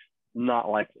you? Not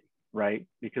likely, right?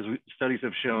 Because studies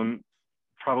have shown,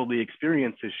 probably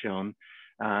experience has shown,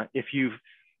 if you've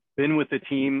been with the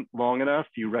team long enough,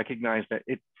 you recognize that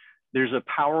there's a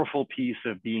powerful piece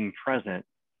of being present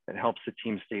that helps the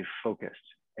team stay focused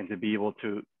and to be able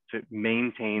to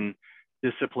maintain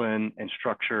discipline and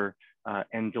structure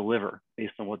and deliver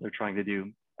based on what they're trying to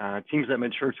do. Teams that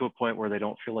mature to a point where they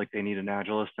don't feel like they need an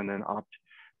agilist and then opt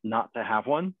not to have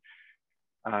one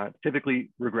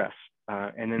typically regress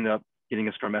and end up getting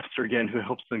a scrum master again who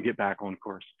helps them get back on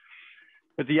course.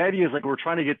 But the idea is like we're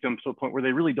trying to get them to a point where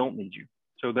they really don't need you,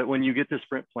 so that when you get to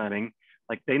sprint planning,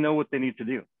 like they know what they need to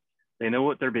do. They know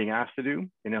what they're being asked to do.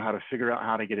 They know how to figure out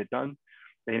how to get it done.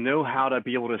 They know how to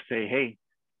be able to say, hey,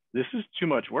 this is too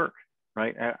much work,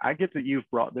 right? I get that you've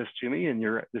brought this to me and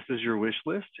this is your wish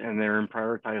list and they're in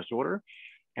prioritized order.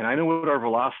 And I know what our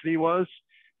velocity was.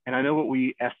 And I know what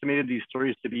we estimated these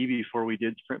stories to be before we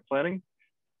did sprint planning,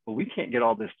 but we can't get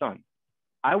all this done.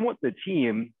 I want the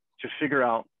team to figure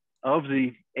out, of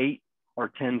the 8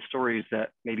 or 10 stories that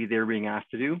maybe they're being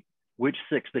asked to do, which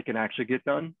 6 they can actually get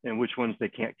done and which ones they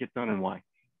can't get done and why,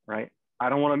 right? I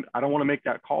don't want to make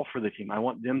that call for the team. I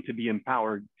want them to be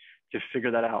empowered to figure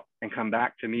that out and come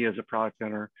back to me as a product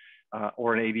owner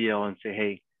or an ABL and say,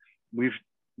 hey,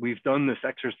 we've done this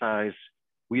exercise.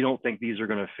 We don't think these are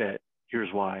going to fit.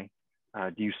 Here's why.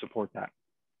 Do you support that?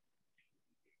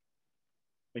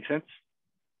 Make sense?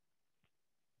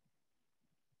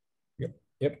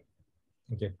 Yep.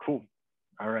 Okay. Cool.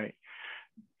 All right.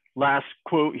 Last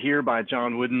quote here by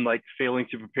John Wooden, like failing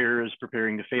to prepare is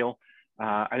preparing to fail.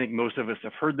 I think most of us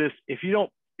have heard this. If you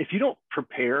don't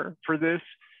prepare for this,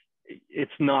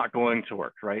 it's not going to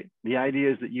work, right? The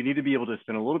idea is that you need to be able to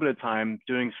spend a little bit of time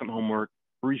doing some homework,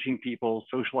 briefing people,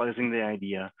 socializing the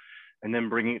idea, and then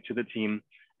bringing it to the team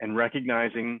and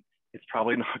recognizing it's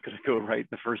probably not going to go right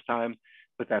the first time,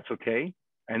 but that's okay.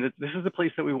 And this is the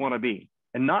place that we want to be.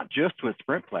 And not just with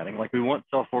sprint planning, like we want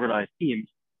self-organized teams,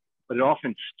 but it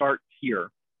often starts here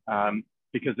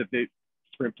because if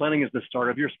sprint planning is the start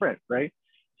of your sprint, right?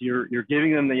 So you're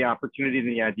giving them the opportunity and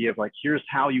the idea of like, here's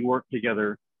how you work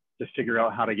together to figure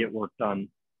out how to get work done.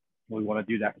 We want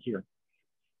to do that here.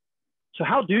 So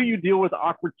how do you deal with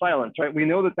awkward silence, right? We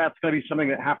know that that's going to be something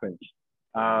that happens.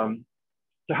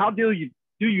 So how do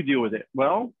you deal with it?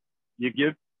 Well, you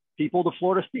give people the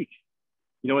floor to speak.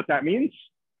 You know what that means?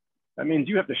 That means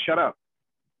you have to shut up.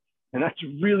 And that's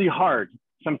really hard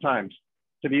sometimes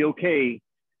to be okay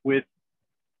with.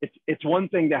 It's one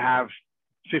thing to have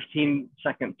 15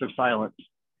 seconds of silence.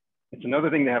 It's another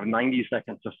thing to have 90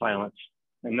 seconds of silence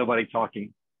and nobody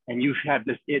talking. And you've had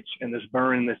this itch and this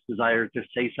burn and this desire to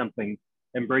say something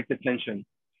and break the tension.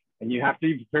 And you have to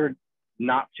be prepared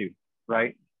not to,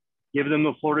 right? Give them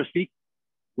the floor to speak.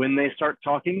 When they start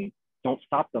talking, don't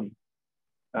stop them.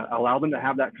 Allow them to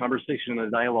have that conversation and a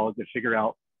dialogue to figure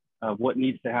out what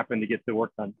needs to happen to get the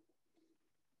work done.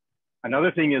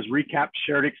 Another thing is recap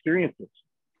shared experiences.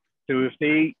 So if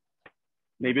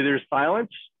maybe there's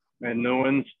silence and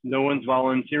no one's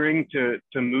volunteering to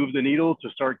move the needle to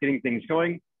start getting things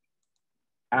going,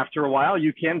 after a while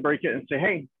you can break it and say,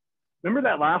 hey, remember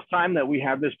that last time that we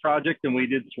had this project and we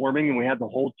did swarming and we had the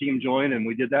whole team join and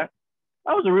we did that?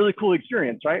 That was a really cool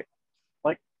experience, right?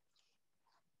 Like,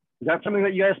 is that something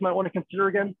that you guys might want to consider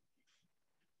again?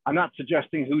 I'm not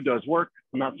suggesting who does work.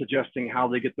 I'm not suggesting how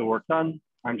they get the work done.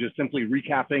 I'm just simply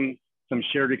recapping some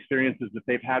shared experiences that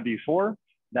they've had before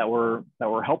that were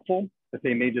helpful, that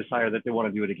they may desire that they want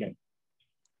to do it again.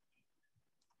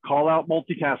 Call out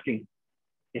multitasking.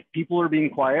 If people are being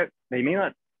quiet, they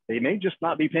may just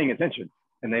not be paying attention,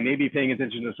 and they may be paying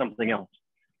attention to something else.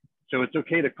 So it's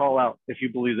okay to call out if you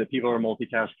believe that people are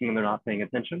multitasking and they're not paying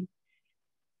attention.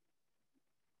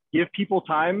 Give people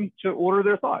time to order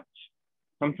their thoughts.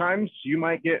 Sometimes you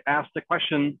might get asked a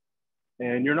question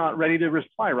and you're not ready to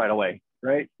reply right away,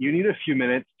 right? You need a few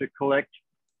minutes to collect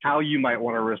how you might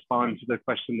want to respond to the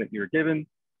question that you're given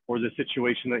or the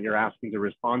situation that you're asking to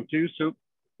respond to. So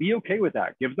be okay with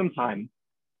that. Give them time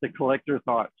to collect their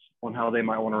thoughts on how they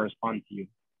might want to respond to you.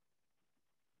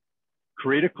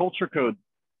 Create a culture code.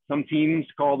 Some teams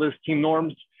call this team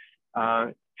norms.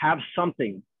 Have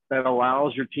something that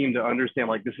allows your team to understand,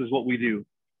 like, this is what we do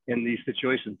in these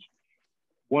situations.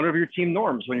 One of your team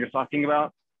norms when you're talking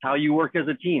about how you work as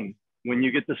a team, when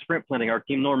you get the sprint planning, our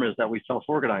team norm is that we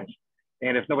self-organize.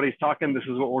 And if nobody's talking, this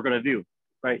is what we're going to do,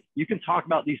 right? You can talk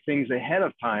about these things ahead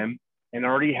of time and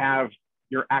already have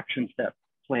your action step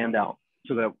planned out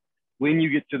so that when you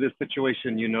get to this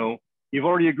situation, you know, you've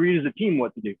already agreed as a team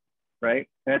what to do, right?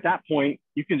 And at that point,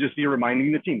 you can just be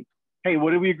reminding the team, hey,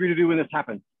 what did we agree to do when this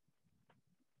happens?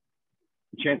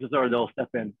 Chances are they'll step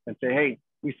in and say, hey,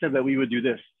 we said that we would do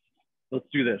this. Let's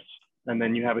do this. And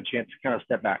then you have a chance to kind of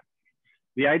step back.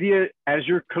 The idea as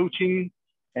you're coaching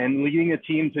and leading a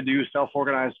team to do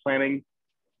self-organized planning,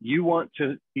 you want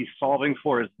to be solving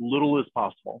for as little as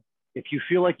possible. If you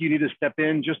feel like you need to step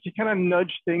in just to kind of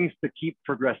nudge things to keep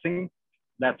progressing,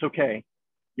 that's okay.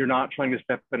 You're not trying to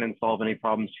step in and solve any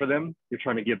problems for them. You're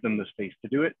trying to give them the space to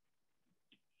do it.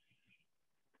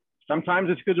 Sometimes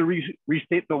it's good to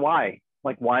restate the why.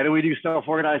 Like, why do we do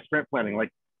self-organized sprint planning? Like,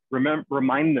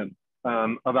 remind them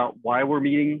about why we're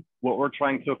meeting, what we're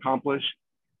trying to accomplish.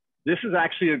 This is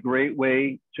actually a great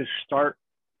way to start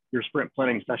your sprint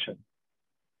planning session.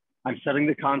 I'm setting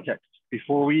the context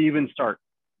before we even start.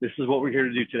 This is what we're here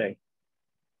to do today.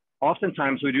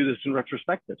 Oftentimes we do this in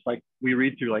retrospective. Like, we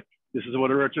read through, like, this is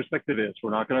what a retrospective is.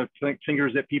 We're not going to point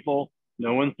fingers at people.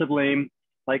 No one's to blame.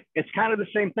 Like, it's kind of the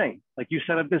same thing. Like, you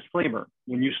set a disclaimer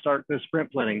when you start the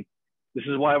sprint planning. This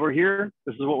is why we're here.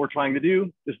 This is what we're trying to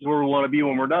do. This is where we want to be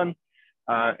when we're done.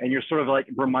 And you're sort of like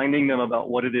reminding them about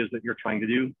what it is that you're trying to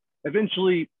do.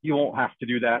 Eventually, you won't have to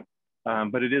do that,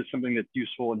 but it is something that's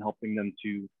useful in helping them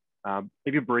to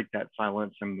maybe break that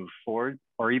silence and move forward,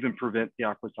 or even prevent the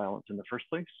awkward silence in the first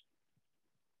place.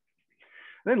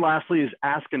 And then lastly is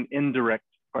ask an indirect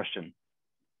question.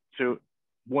 So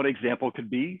one example could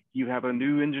be you have a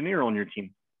new engineer on your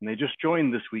team and they just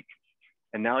joined this week.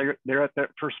 And now they're at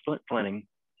that first sprint planning.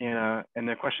 And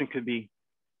the question could be,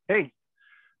 hey,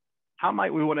 how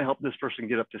might we want to help this person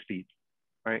get up to speed,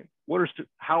 right?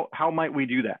 How might we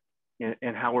do that?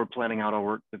 And how we're planning out our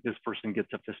work that this person gets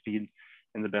up to speed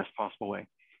in the best possible way.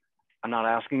 I'm not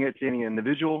asking it to any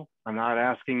individual. I'm not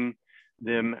asking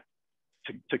them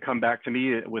to come back to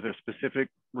me with a specific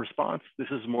response. This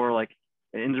is more like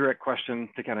an indirect question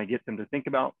to kind of get them to think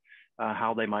about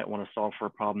how they might want to solve for a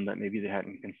problem that maybe they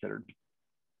hadn't considered.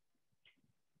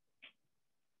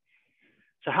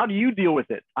 So how do you deal with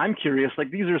it? I'm curious,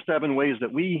 like, these are 7 ways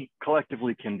that we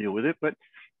collectively can deal with it, but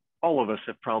all of us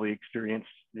have probably experienced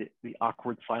the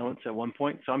awkward silence at one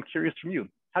point. So I'm curious from you,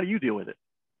 how do you deal with it?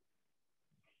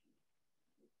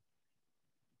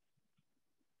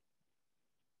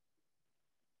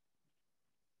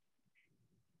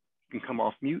 You can come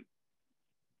off mute.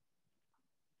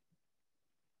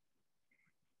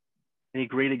 Any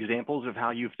great examples of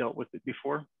how you've dealt with it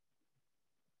before?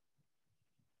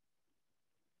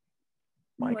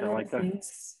 Mike, I like that.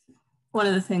 One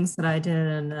of the things that I did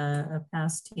in a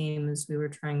past team is we were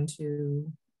trying to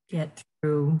get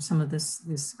through some of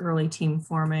this early team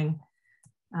forming.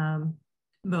 I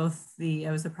was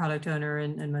the product owner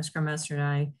and my scrum master and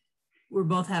I were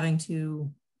both having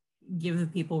to give the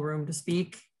people room to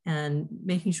speak and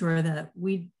making sure that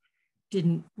we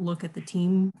didn't look at the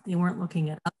team. They weren't looking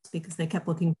at us because they kept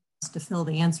looking for us to fill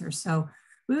the answers. So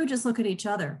we would just look at each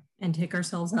other and take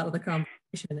ourselves out of the conversation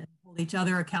and hold each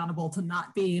other accountable to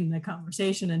not be in the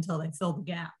conversation until they fill the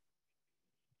gap.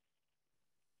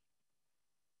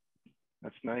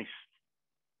 That's nice.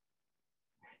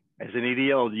 As an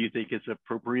ADL, do you think it's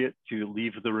appropriate to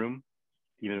leave the room,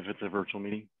 even if it's a virtual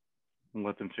meeting, and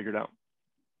let them figure it out?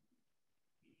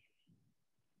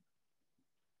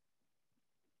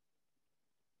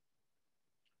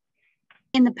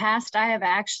 In the past, I have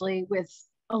actually, with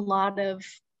a lot of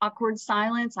awkward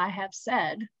silence, I have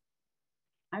said,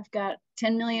 I've got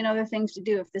 10 million other things to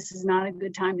do. If this is not a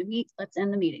good time to meet, let's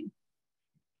end the meeting.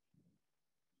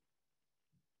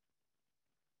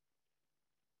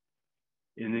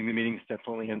 Ending the meeting is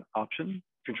definitely an option.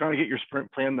 If you're trying to get your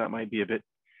sprint plan, that might be a bit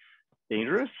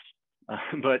dangerous.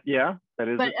 But yeah, that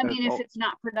is. But I mean, if it's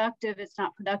not productive, it's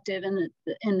not productive.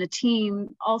 And the team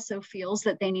also feels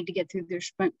that they need to get through their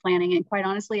sprint planning. And quite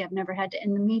honestly, I've never had to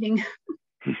end the meeting.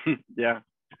 Yeah,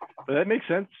 but that makes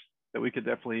sense that we could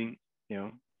definitely,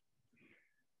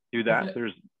 do that.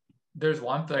 There's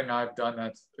one thing I've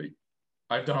done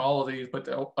I've done all of these, but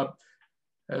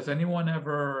has anyone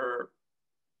ever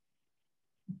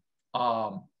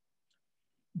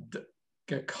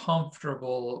get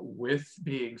comfortable with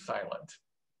being silent?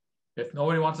 If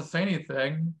nobody wants to say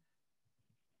anything,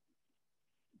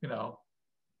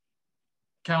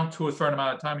 count to a certain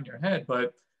amount of time in your head.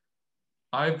 But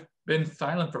I've been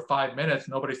silent for 5 minutes,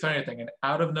 nobody said anything, and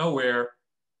out of nowhere,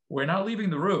 we're not leaving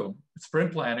the room,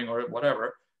 sprint planning or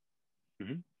whatever,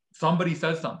 somebody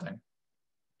says something,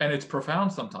 and it's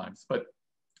profound sometimes. But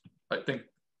I think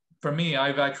for me,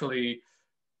 I've actually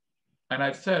And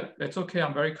I've said, it's okay,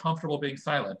 I'm very comfortable being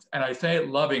silent. And I say it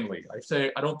lovingly.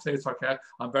 I don't say it sarcastic.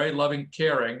 I'm very loving,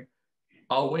 caring.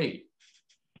 I'll wait.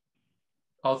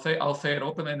 I'll say it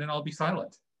open and then I'll be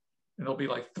silent. And it'll be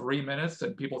like 3 minutes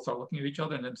and people start looking at each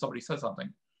other and then somebody says something.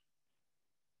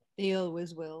 They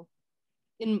always will.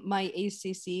 In my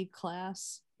ACC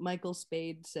class, Michael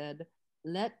Spade said,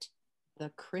 "Let the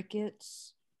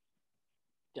crickets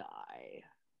die."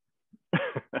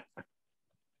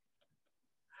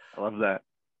 I love that.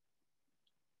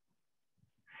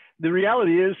 The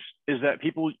reality is that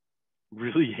people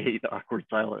really hate awkward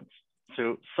silence.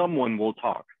 So someone will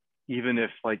talk, even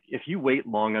if you wait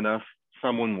long enough,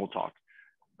 someone will talk.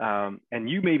 And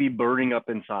you may be burning up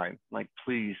inside, like,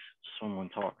 please, someone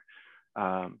talk.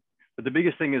 But the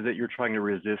biggest thing is that you're trying to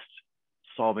resist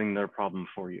solving their problem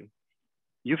for you.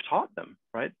 You've taught them,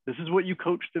 right? This is what you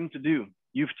coached them to do.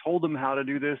 You've told them how to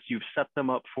do this. You've set them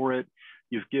up for it.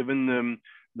 You've given them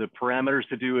the parameters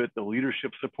to do it, the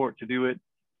leadership support to do it.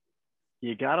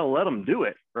 You got to let them do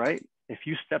it, right? If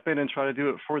you step in and try to do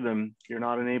it for them, you're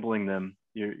not enabling them.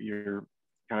 You're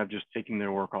kind of just taking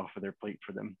their work off of their plate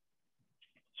for them.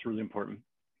 It's really important.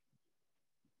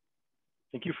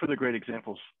 Thank you for the great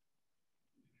examples.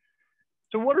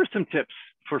 So what are some tips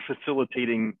for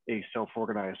facilitating a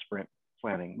self-organized sprint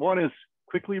planning? One is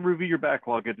quickly review your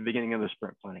backlog at the beginning of the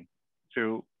sprint planning.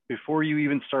 So before you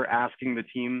even start asking the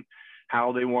team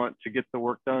how they want to get the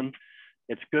work done,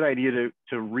 it's a good idea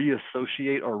to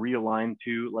reassociate or realign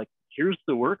to, like, here's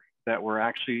the work that we're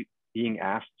actually being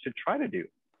asked to try to do,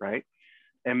 right?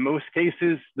 In most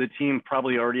cases, the team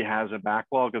probably already has a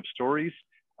backlog of stories,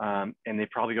 and they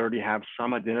probably already have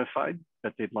some identified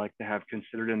that they'd like to have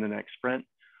considered in the next sprint.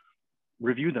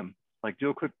 Review them, like do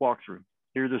a quick walkthrough.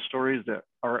 Here are the stories that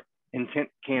are intent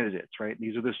candidates, right?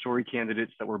 These are the story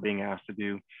candidates that we're being asked to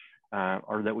do,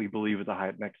 or that we believe are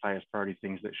the next highest priority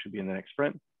things that should be in the next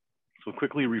sprint. So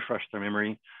quickly refresh their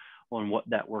memory on what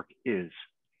that work is.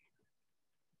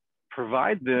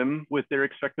 Provide them with their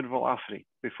expected velocity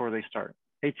before they start.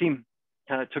 Hey team,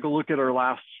 kind of took a look at our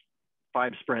last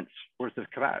 5 sprints worth of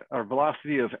our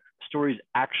velocity of stories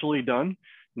actually done,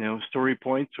 story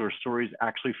points or stories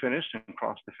actually finished and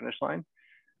crossed the finish line.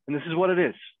 And this is what it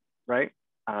is, right?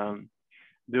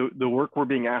 The work we're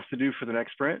being asked to do for the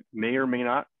next sprint may or may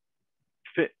not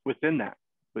fit within that.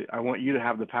 But I want you to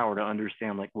have the power to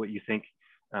understand, like, what you think,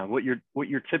 what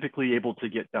you're typically able to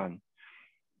get done.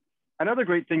 Another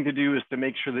great thing to do is to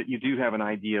make sure that you do have an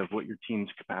idea of what your team's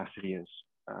capacity is.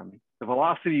 The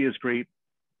velocity is great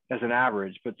as an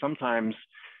average, but sometimes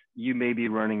you may be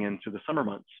running into the summer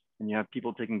months and you have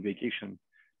people taking vacation.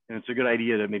 And it's a good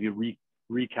idea to maybe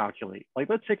recalculate. Like,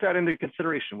 let's take that into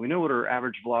consideration. We know what our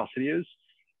average velocity is.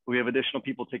 We have additional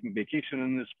people taking vacation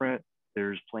in this sprint.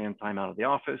 There's planned time out of the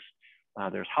office.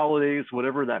 There's holidays,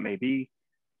 whatever that may be.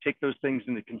 Take those things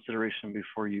into consideration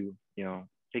before you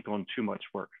take on too much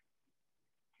work.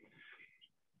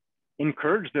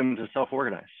 Encourage them to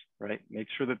self-organize, right? Make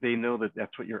sure that they know that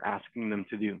that's what you're asking them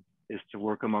to do, is to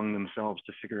work among themselves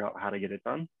to figure out how to get it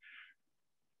done.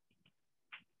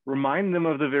 Remind them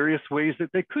of the various ways that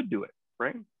they could do it,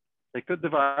 right? They could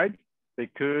divide, they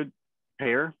could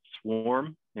pair,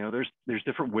 swarm. There's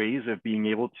different ways of being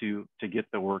able to get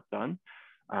the work done.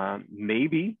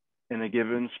 Maybe in a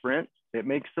given sprint, it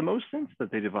makes the most sense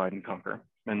that they divide and conquer,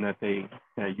 and that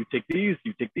you take these,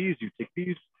 you take these, you take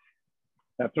these.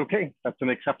 That's okay. That's an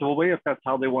acceptable way if that's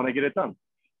how they want to get it done.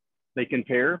 They can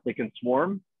pair, they can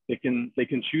swarm, they can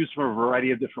choose from a variety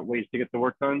of different ways to get the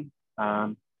work done. It's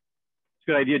a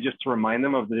good idea just to remind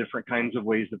them of the different kinds of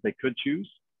ways that they could choose.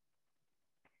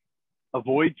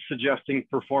 Avoid suggesting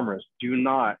performers. Do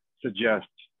not suggest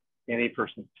any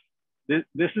person.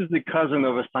 This is the cousin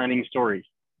of assigning stories.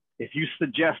 If you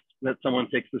suggest that someone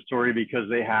takes the story because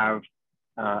they have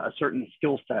a certain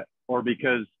skill set, or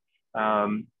because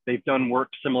they've done work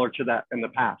similar to that in the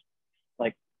past,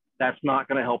 like, that's not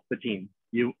going to help the team.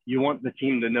 You want the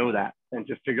team to know that and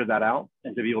to figure that out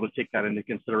and to be able to take that into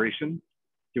consideration.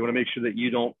 You want to make sure that you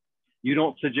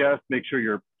don't suggest. Make sure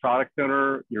your product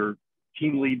owner, your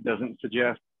team lead doesn't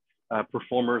suggest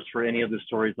performers for any of the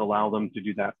stories. Allow them to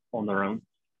do that on their own.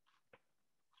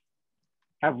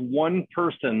 Have one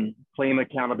person claim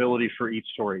accountability for each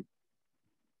story.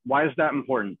 Why is that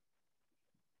important?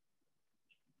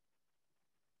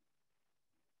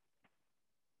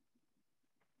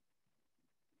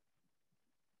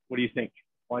 What do you think?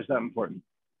 Why is that important?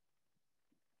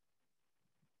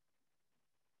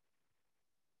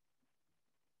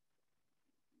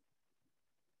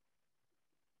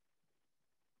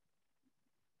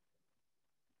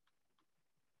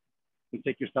 You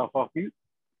take yourself off mute.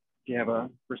 Do you have a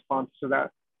response to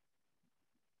that?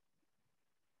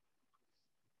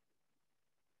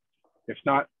 If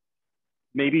not,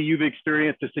 maybe you've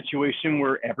experienced a situation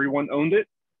where everyone owned it.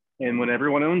 And when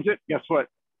everyone owns it, guess what?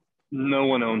 No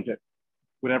one owns it.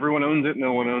 When everyone owns it,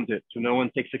 no one owns it. So no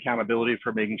one takes accountability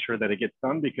for making sure that it gets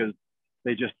done because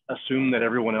they just assume that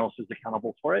everyone else is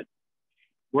accountable for it.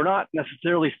 We're not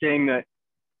necessarily saying that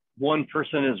one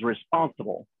person is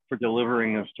responsible for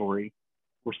delivering a story.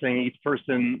 We're saying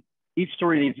each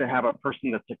story needs to have a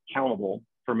person that's accountable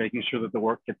for making sure that the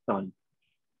work gets done.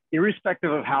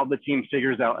 Irrespective of how the team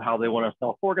figures out how they want to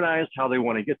self-organize, how they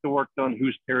want to get the work done,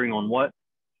 who's carrying on what,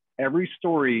 every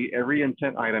story, every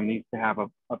intent item needs to have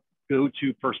a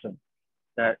go-to person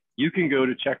that you can go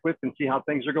to check with and see how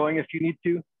things are going if you need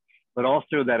to, but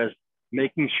also that is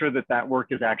making sure that that work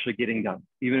is actually getting done.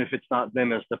 Even if it's not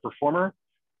them as the performer,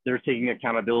 they're taking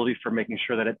accountability for making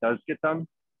sure that it does get done.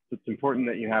 So it's important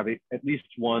that you have at least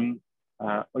one,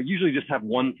 or usually just have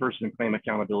one person claim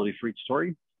accountability for each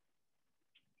story.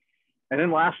 And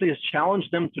then lastly is challenge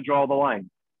them to draw the line.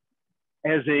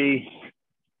 As in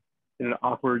an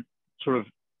awkward sort of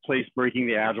place breaking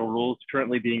the Agile rules,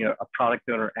 currently being a product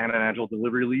owner and an Agile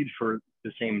delivery lead for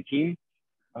the same team,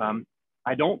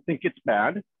 I don't think it's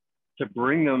bad to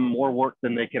bring them more work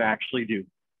than they can actually do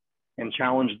and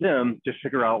challenge them to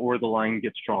figure out where the line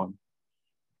gets drawn.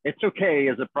 It's okay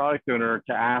as a product owner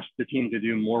to ask the team to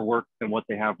do more work than what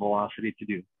they have velocity to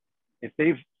do. If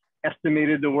they've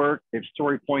estimated the work, they've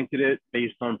story pointed it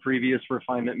based on previous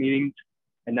refinement meetings,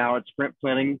 and now it's sprint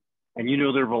planning, and you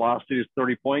know their velocity is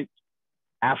 30 points,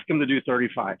 ask them to do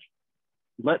 35.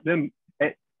 Let them,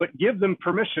 but give them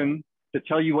permission to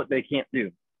tell you what they can't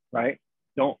do, right?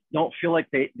 Don't feel like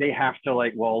they have to,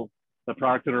 like, well, the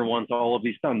product owner wants all of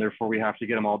these done, therefore we have to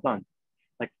get them all done.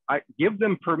 Like, I give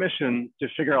them permission to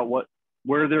figure out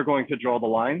where they're going to draw the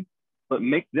line, but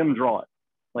make them draw it.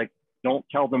 Like, don't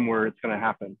tell them where it's going to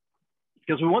happen.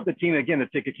 Because we want the team, again, to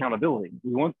take accountability.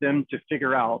 We want them to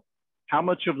figure out how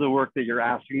much of the work that you're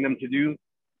asking them to do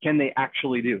can they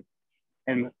actually do?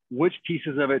 And which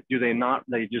pieces of it do they not?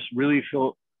 They just really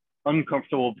feel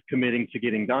uncomfortable committing to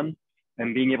getting done,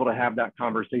 and being able to have that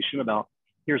conversation about,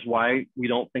 here's why we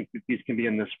don't think that these can be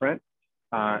in this sprint.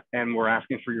 And we're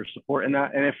asking for your support in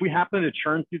that. And if we happen to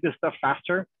churn through this stuff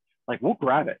faster, like, we'll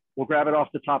grab it. We'll grab it off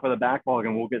the top of the backlog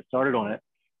and we'll get started on it.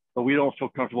 But we don't feel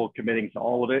comfortable committing to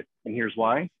all of it. And here's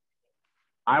why.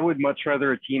 I would much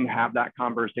rather a team have that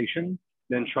conversation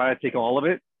than try to take all of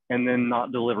it and then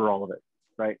not deliver all of it,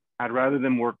 right? I'd rather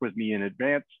them work with me in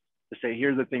advance to say,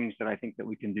 here are the things that I think that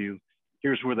we can do.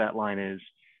 Here's where that line is,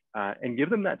 and give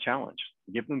them that challenge.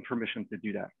 Give them permission to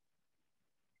do that.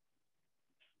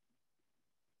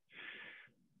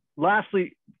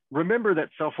 Lastly, remember that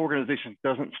self-organization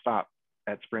doesn't stop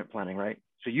at sprint planning, right?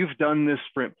 So you've done this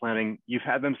sprint planning, you've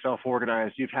had them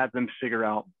self-organize, you've had them figure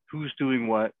out who's doing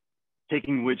what,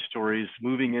 taking which stories,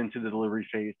 moving into the delivery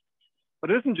phase.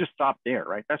 But it doesn't just stop there,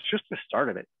 right? That's just the start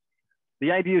of it.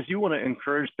 The idea is you want to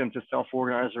encourage them to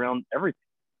self-organize around everything,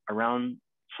 around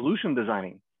solution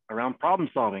designing, around problem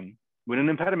solving. When an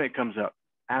impediment comes up,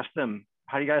 ask them,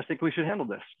 how do you guys think we should handle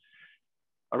this?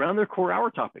 Around their core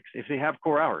hour topics, if they have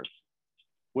core hours,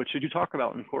 what should you talk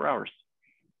about in core hours?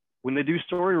 When they do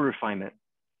story refinement,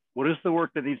 what is the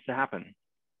work that needs to happen?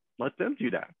 Let them do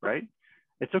that, right?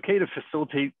 It's okay to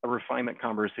facilitate a refinement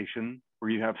conversation where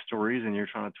you have stories and you're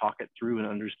trying to talk it through and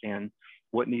understand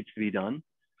what needs to be done.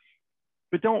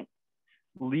 But don't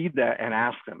lead that and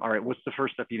ask them, all right, what's the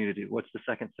first step you need to do? What's the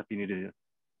second step you need to do?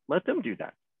 Let them do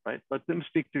that, right? Let them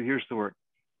speak to, here's the work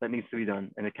that needs to be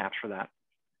done and account for that.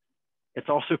 It's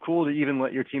also cool to even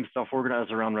let your team self-organize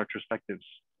around retrospectives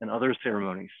and other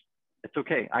ceremonies. It's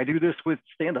okay. I do this with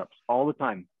stand-ups all the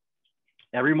time.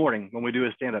 Every morning when we do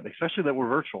a stand-up, especially that we're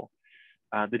virtual,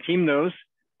 the team knows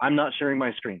I'm not sharing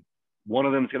my screen. One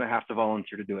of them is going to have to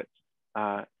volunteer to do it.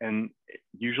 And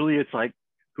usually it's like,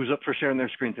 who's up for sharing their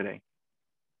screen today?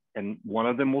 And one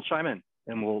of them will chime in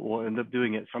and we'll end up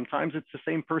doing it. Sometimes it's the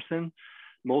same person,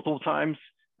 multiple times.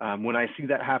 When I see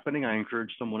that happening, I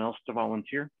encourage someone else to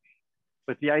volunteer.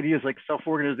 But the idea is, like,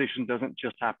 self-organization doesn't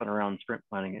just happen around sprint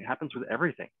planning. It happens with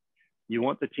everything. You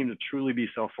want the team to truly be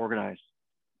self-organized.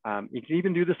 You can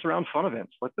even do this around fun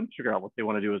events. Let them figure out what they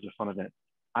want to do as a fun event.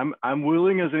 I'm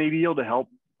willing as an ADL to help,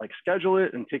 like, schedule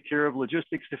it and take care of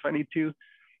logistics if I need to.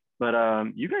 But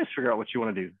you guys figure out what you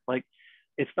want to do. Like,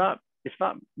 it's not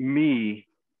me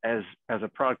as a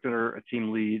product owner, a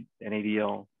team lead, an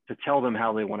ADL to tell them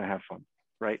how they want to have fun,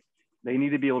 right? They need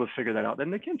to be able to figure that out. Then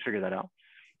they can figure that out.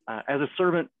 As a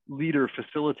servant leader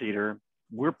facilitator,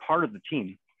 we're part of the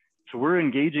team. So we're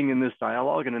engaging in this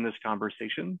dialogue and in this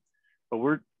conversation, but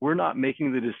we're not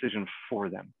making the decision for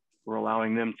them. We're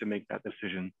allowing them to make that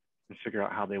decision and figure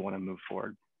out how they want to move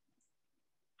forward.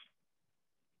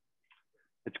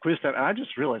 It's quiz time. And I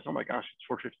just realized, oh my gosh, it's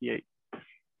 4:58.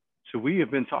 So we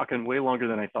have been talking way longer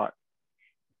than I thought.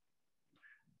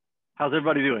 How's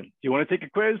everybody doing? Do you want to take a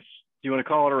quiz? Do you want to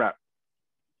call it a wrap?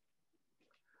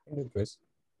 Quiz.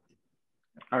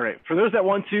 All right. For those that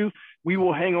want to, we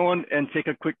will hang on and take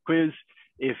a quick quiz.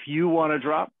 If you want to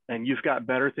drop and you've got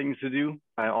better things to do,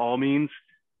 by all means,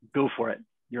 go for it.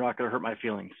 You're not going to hurt my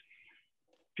feelings.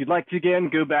 If you'd like to, again,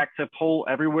 go back to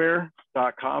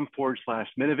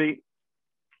polleverywhere.com/miniVAte.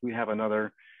 We have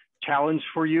another challenge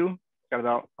for you. Got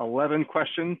about 11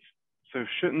 questions, so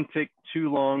shouldn't take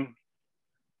too long.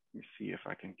 Let me see if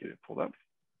I can get it pulled up.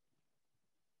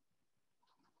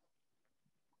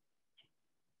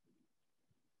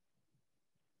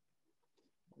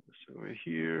 Pull this over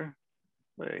here.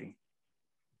 Play.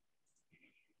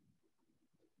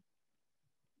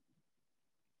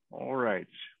 All right,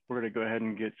 we're going to go ahead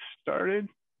and get started.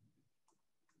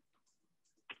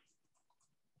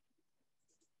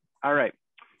 All right,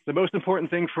 the most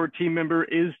important thing for a team member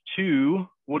is to,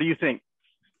 what do you think?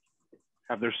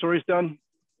 Have their stories done,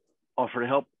 offer to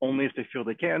help only if they feel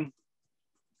they can,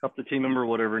 help the team member,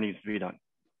 whatever needs to be done.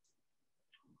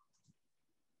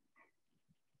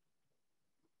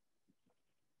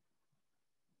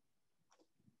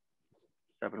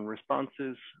 Seven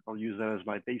responses. I'll use that as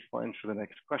my baseline for the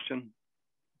next question.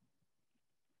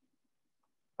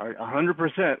 All right,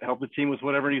 100% help the team with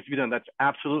whatever needs to be done. That's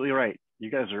absolutely right.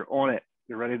 You guys are on it.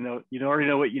 You're ready to know. You already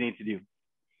know what you need to do.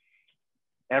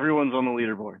 Everyone's on the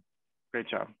leaderboard. Great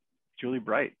job. Julie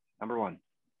Bright, #1.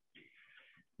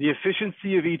 The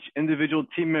efficiency of each individual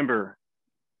team member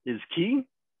is key,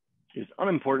 is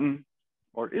unimportant,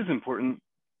 or is important,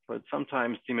 but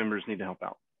sometimes team members need to help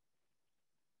out.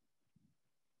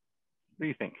 What do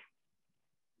you think?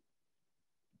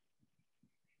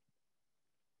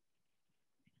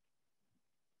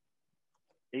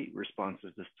 Eight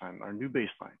responses this time, our new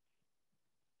baseline.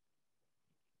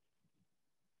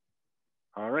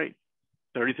 All right,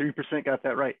 33% got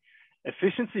that right.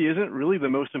 Efficiency isn't really the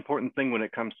most important thing when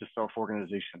it comes to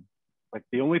self-organization. Like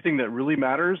the only thing that really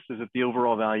matters is that the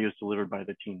overall value is delivered by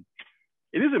the team.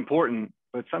 It is important,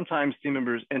 but sometimes team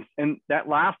members, and that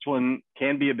last one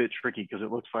can be a bit tricky because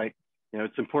it looks like, you know,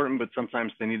 it's important, but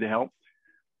sometimes they need to help.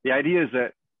 The idea is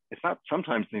that it's not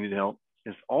sometimes they need to help,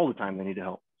 it's all the time they need to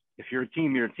help. If you're a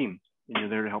team, you're a team, and you're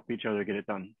there to help each other get it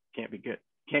done.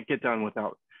 Can't get done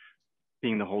without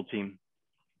being the whole team.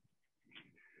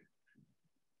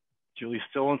 Julie's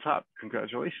still on top.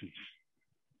 Congratulations.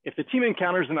 If the team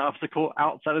encounters an obstacle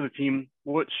outside of the team,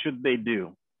 what should they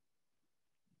do?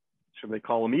 Should they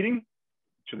call a meeting?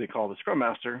 Should they call the scrum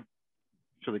master?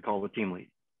 Should they call the team lead?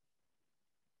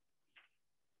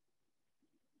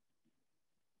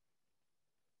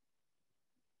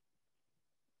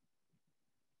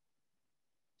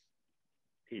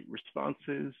 Eight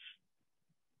responses.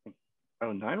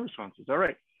 Oh, 9 responses. All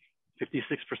right.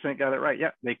 56% got it right.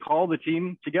 Yeah, they call the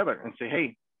team together and say,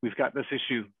 hey, we've got this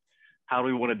issue. How do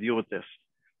we want to deal with this?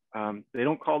 They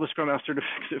don't call the scrum master to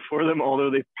fix it for them, although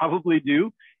they probably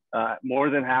do more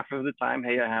than half of the time.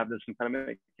 Hey, I have this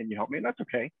impediment. Can you help me? And that's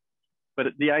okay.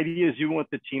 But the idea is you want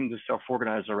the team to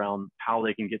self-organize around how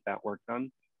they can get that work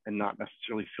done and not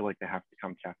necessarily feel like they have to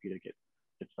come tap you to get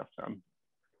stuff done.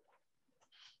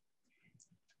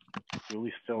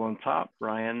 Julie's still on top.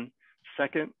 Ryan,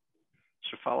 second.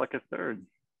 Shafalika, third.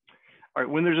 All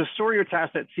right, when there's a story or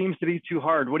task that seems to be too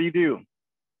hard, what do?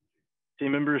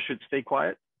 Team members should stay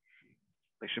quiet.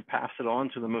 They should pass it on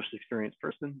to the most experienced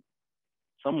person.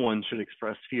 Someone should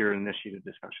express fear and initiate a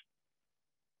discussion.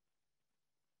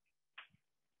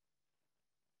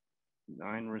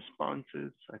 9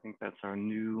 responses. I think that's our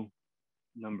new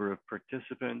number of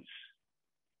participants.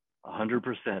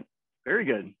 100%. Very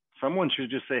good. Someone should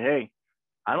just say, hey,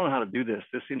 I don't know how to do this.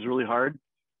 This seems really hard.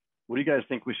 What do you guys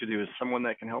think we should do? Is someone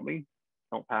that can help me?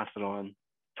 Don't pass it on.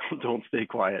 Don't stay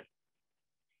quiet.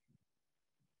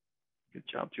 Good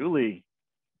job, Julie.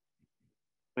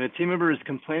 When a team member is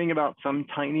complaining about some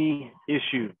tiny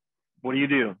issue, what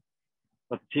do?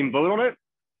 Let the team vote on it.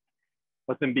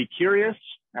 Let them be curious.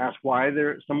 Ask why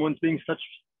someone's being such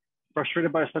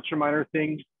frustrated by such a minor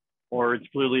thing, or it's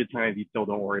clearly a tiny detail.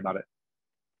 Don't worry about it.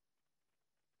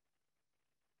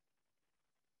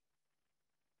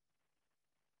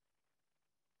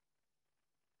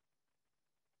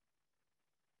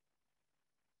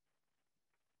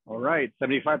 All right,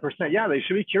 75%. Yeah, they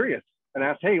should be curious and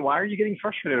ask, hey, why are you getting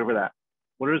frustrated over that?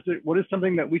 What is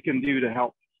something that we can do to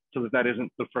help so that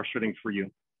isn't so frustrating for you?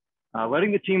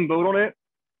 Letting the team vote on it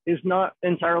is not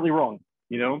entirely wrong.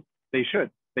 You know, they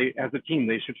should. As a team,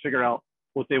 they should figure out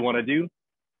what they want to do.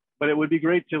 But it would be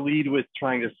great to lead with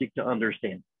trying to seek to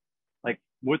understand. Like,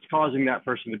 What's causing that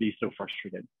person to be so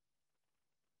frustrated?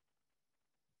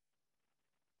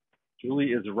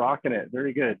 Julie is rocking it.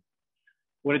 Very good.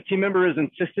 When a team member is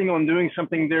insisting on doing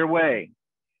something their way,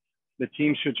 the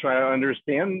team should try to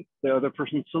understand the other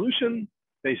person's solution.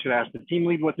 They should ask the team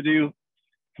lead what to do.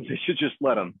 They should just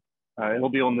let them. It'll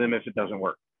be on them if it doesn't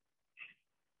work.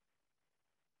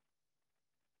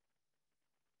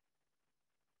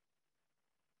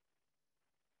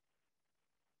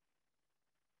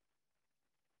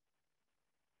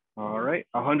 All right,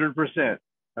 100%.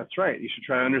 That's right. You should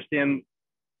try to understand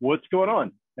what's going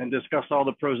on and discuss all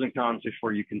the pros and cons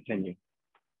before you continue.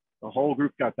 The whole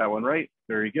group got that one right.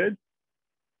 Very good.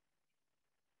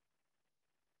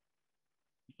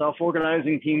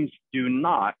 Self-organizing teams do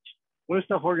not. What do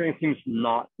self-organizing teams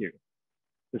not do?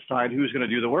 Decide who's going to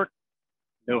do the work,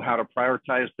 know how to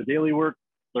prioritize the daily work,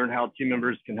 learn how team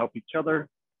members can help each other,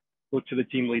 look to the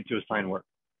team lead to assign work.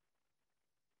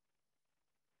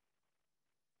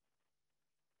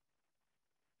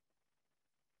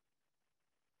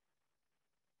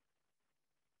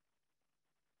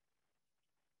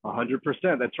 A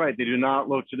 100%, that's right. They do not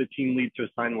look to the team lead to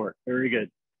assign work. Very good.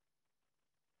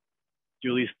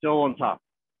 Julie's still on top.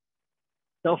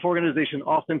 Self-organization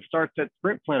often starts at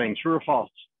sprint planning, true or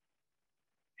false?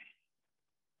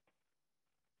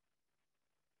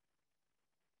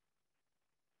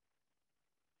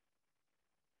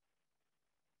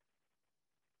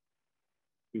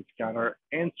 We've got our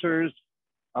answers.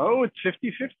 Oh, it's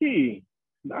 50-50.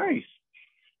 Nice.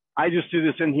 I just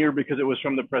threw this in here because it was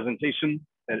from the presentation.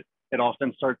 It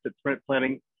often starts at sprint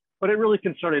planning, but it really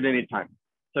can start at any time.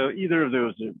 So either of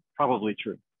those are probably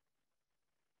true.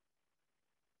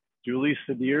 Julie,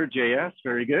 Sadir, JS,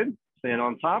 very good. Staying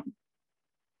on top.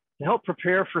 To help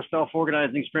prepare for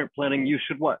self-organizing sprint planning, you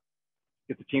should what?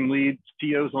 Get the team leads,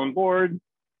 TOs on board,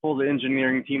 pull the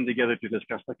engineering team together to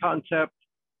discuss the concept,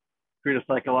 create a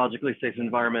psychologically safe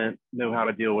environment, know how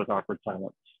to deal with awkward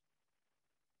silence.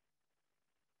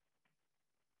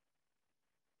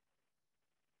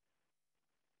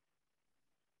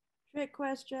 Trick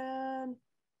question.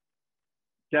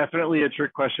 Definitely a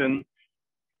trick question.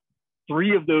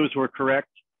 3 of those were correct.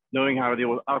 Knowing how to deal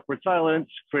with awkward silence,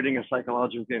 creating a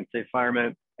psychologically safe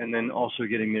environment, and then also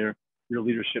getting your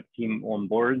leadership team on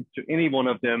board. So any one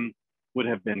of them would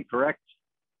have been correct.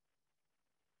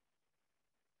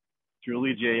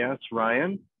 Julie, JS,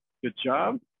 Ryan, good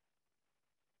job.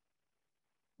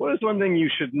 What is one thing you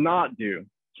should not do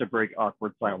to break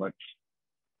awkward silence?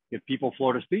 Give people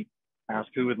floor to speak, ask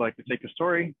who would like to take a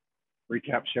story,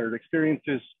 recap shared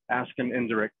experiences, ask an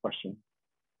indirect question.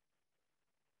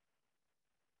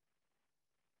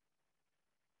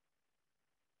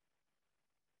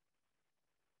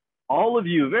 All of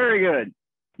you, very good.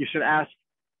 You should not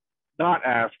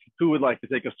ask who would like to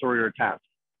take a story or a task.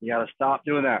 You gotta stop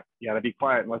doing that. You gotta be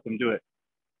quiet and let them do it.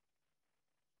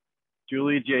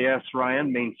 Julie, JS,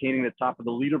 Ryan, maintaining the top of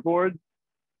the leaderboard.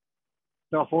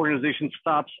 Self-organization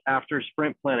stops after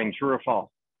sprint planning, true or false?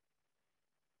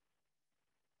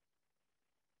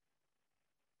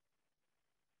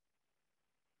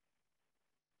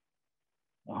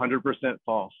 A 100%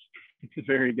 false.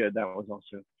 Very good, that was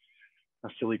also a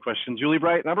silly question. Julie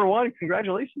Bright, number 1,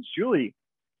 congratulations, Julie.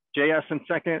 JS in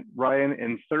 2nd, Ryan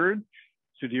in 3rd,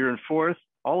 Sudhir in 4th.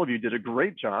 All of you did a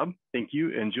great job. Thank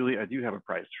you. And Julie, I do have a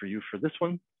prize for you for this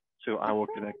one. So I will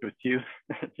connect with you.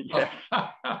 Yes.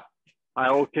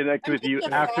 I will connect with you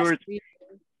afterwards.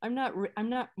 I'm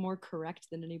not more correct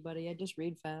than anybody. I just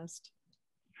read fast.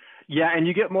 Yeah, and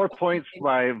you get more points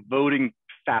by voting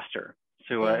faster.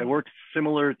 So it works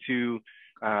similar to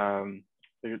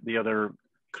the other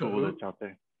tool that's out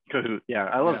there. Kahoot. Yeah,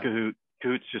 I love Kahoot.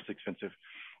 Kahoot's just expensive.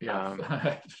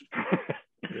 Yeah.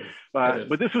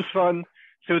 But this was fun.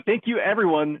 So thank you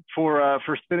everyone for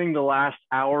spending the last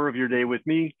hour of your day with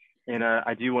me. And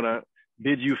I do want to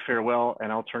bid you farewell,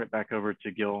 and I'll turn it back over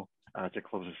to Gil to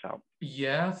close us out.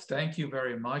 Yes, thank you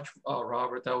very much,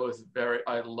 Robert. That was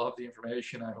I love the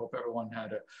information. I hope everyone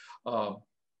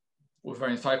was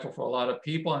very insightful for a lot of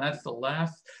people. And that's the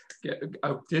last.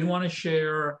 I did want to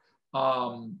share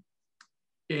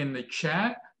in the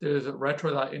chat, there's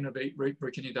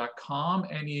retro.innovatevirginia.com.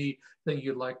 Anything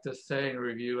you'd like to say and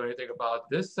review, anything about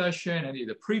this session, any of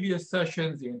the previous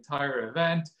sessions, the entire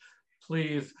event,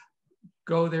 please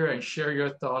go there and share your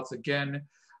thoughts. Again,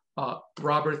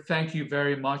 Robert, thank you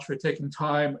very much for taking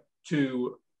time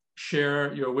to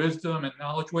share your wisdom and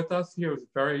knowledge with us here. It was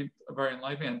very, very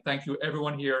enlightening. And thank you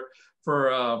everyone here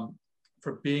for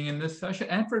being in this session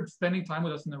and for spending time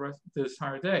with us in the rest of this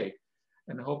entire day.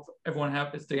 And I hope everyone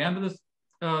it's the end of this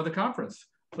the conference.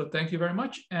 So thank you very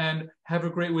much and have a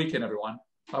great weekend, everyone.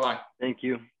 Bye-bye. Thank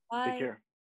you. Bye. Take care.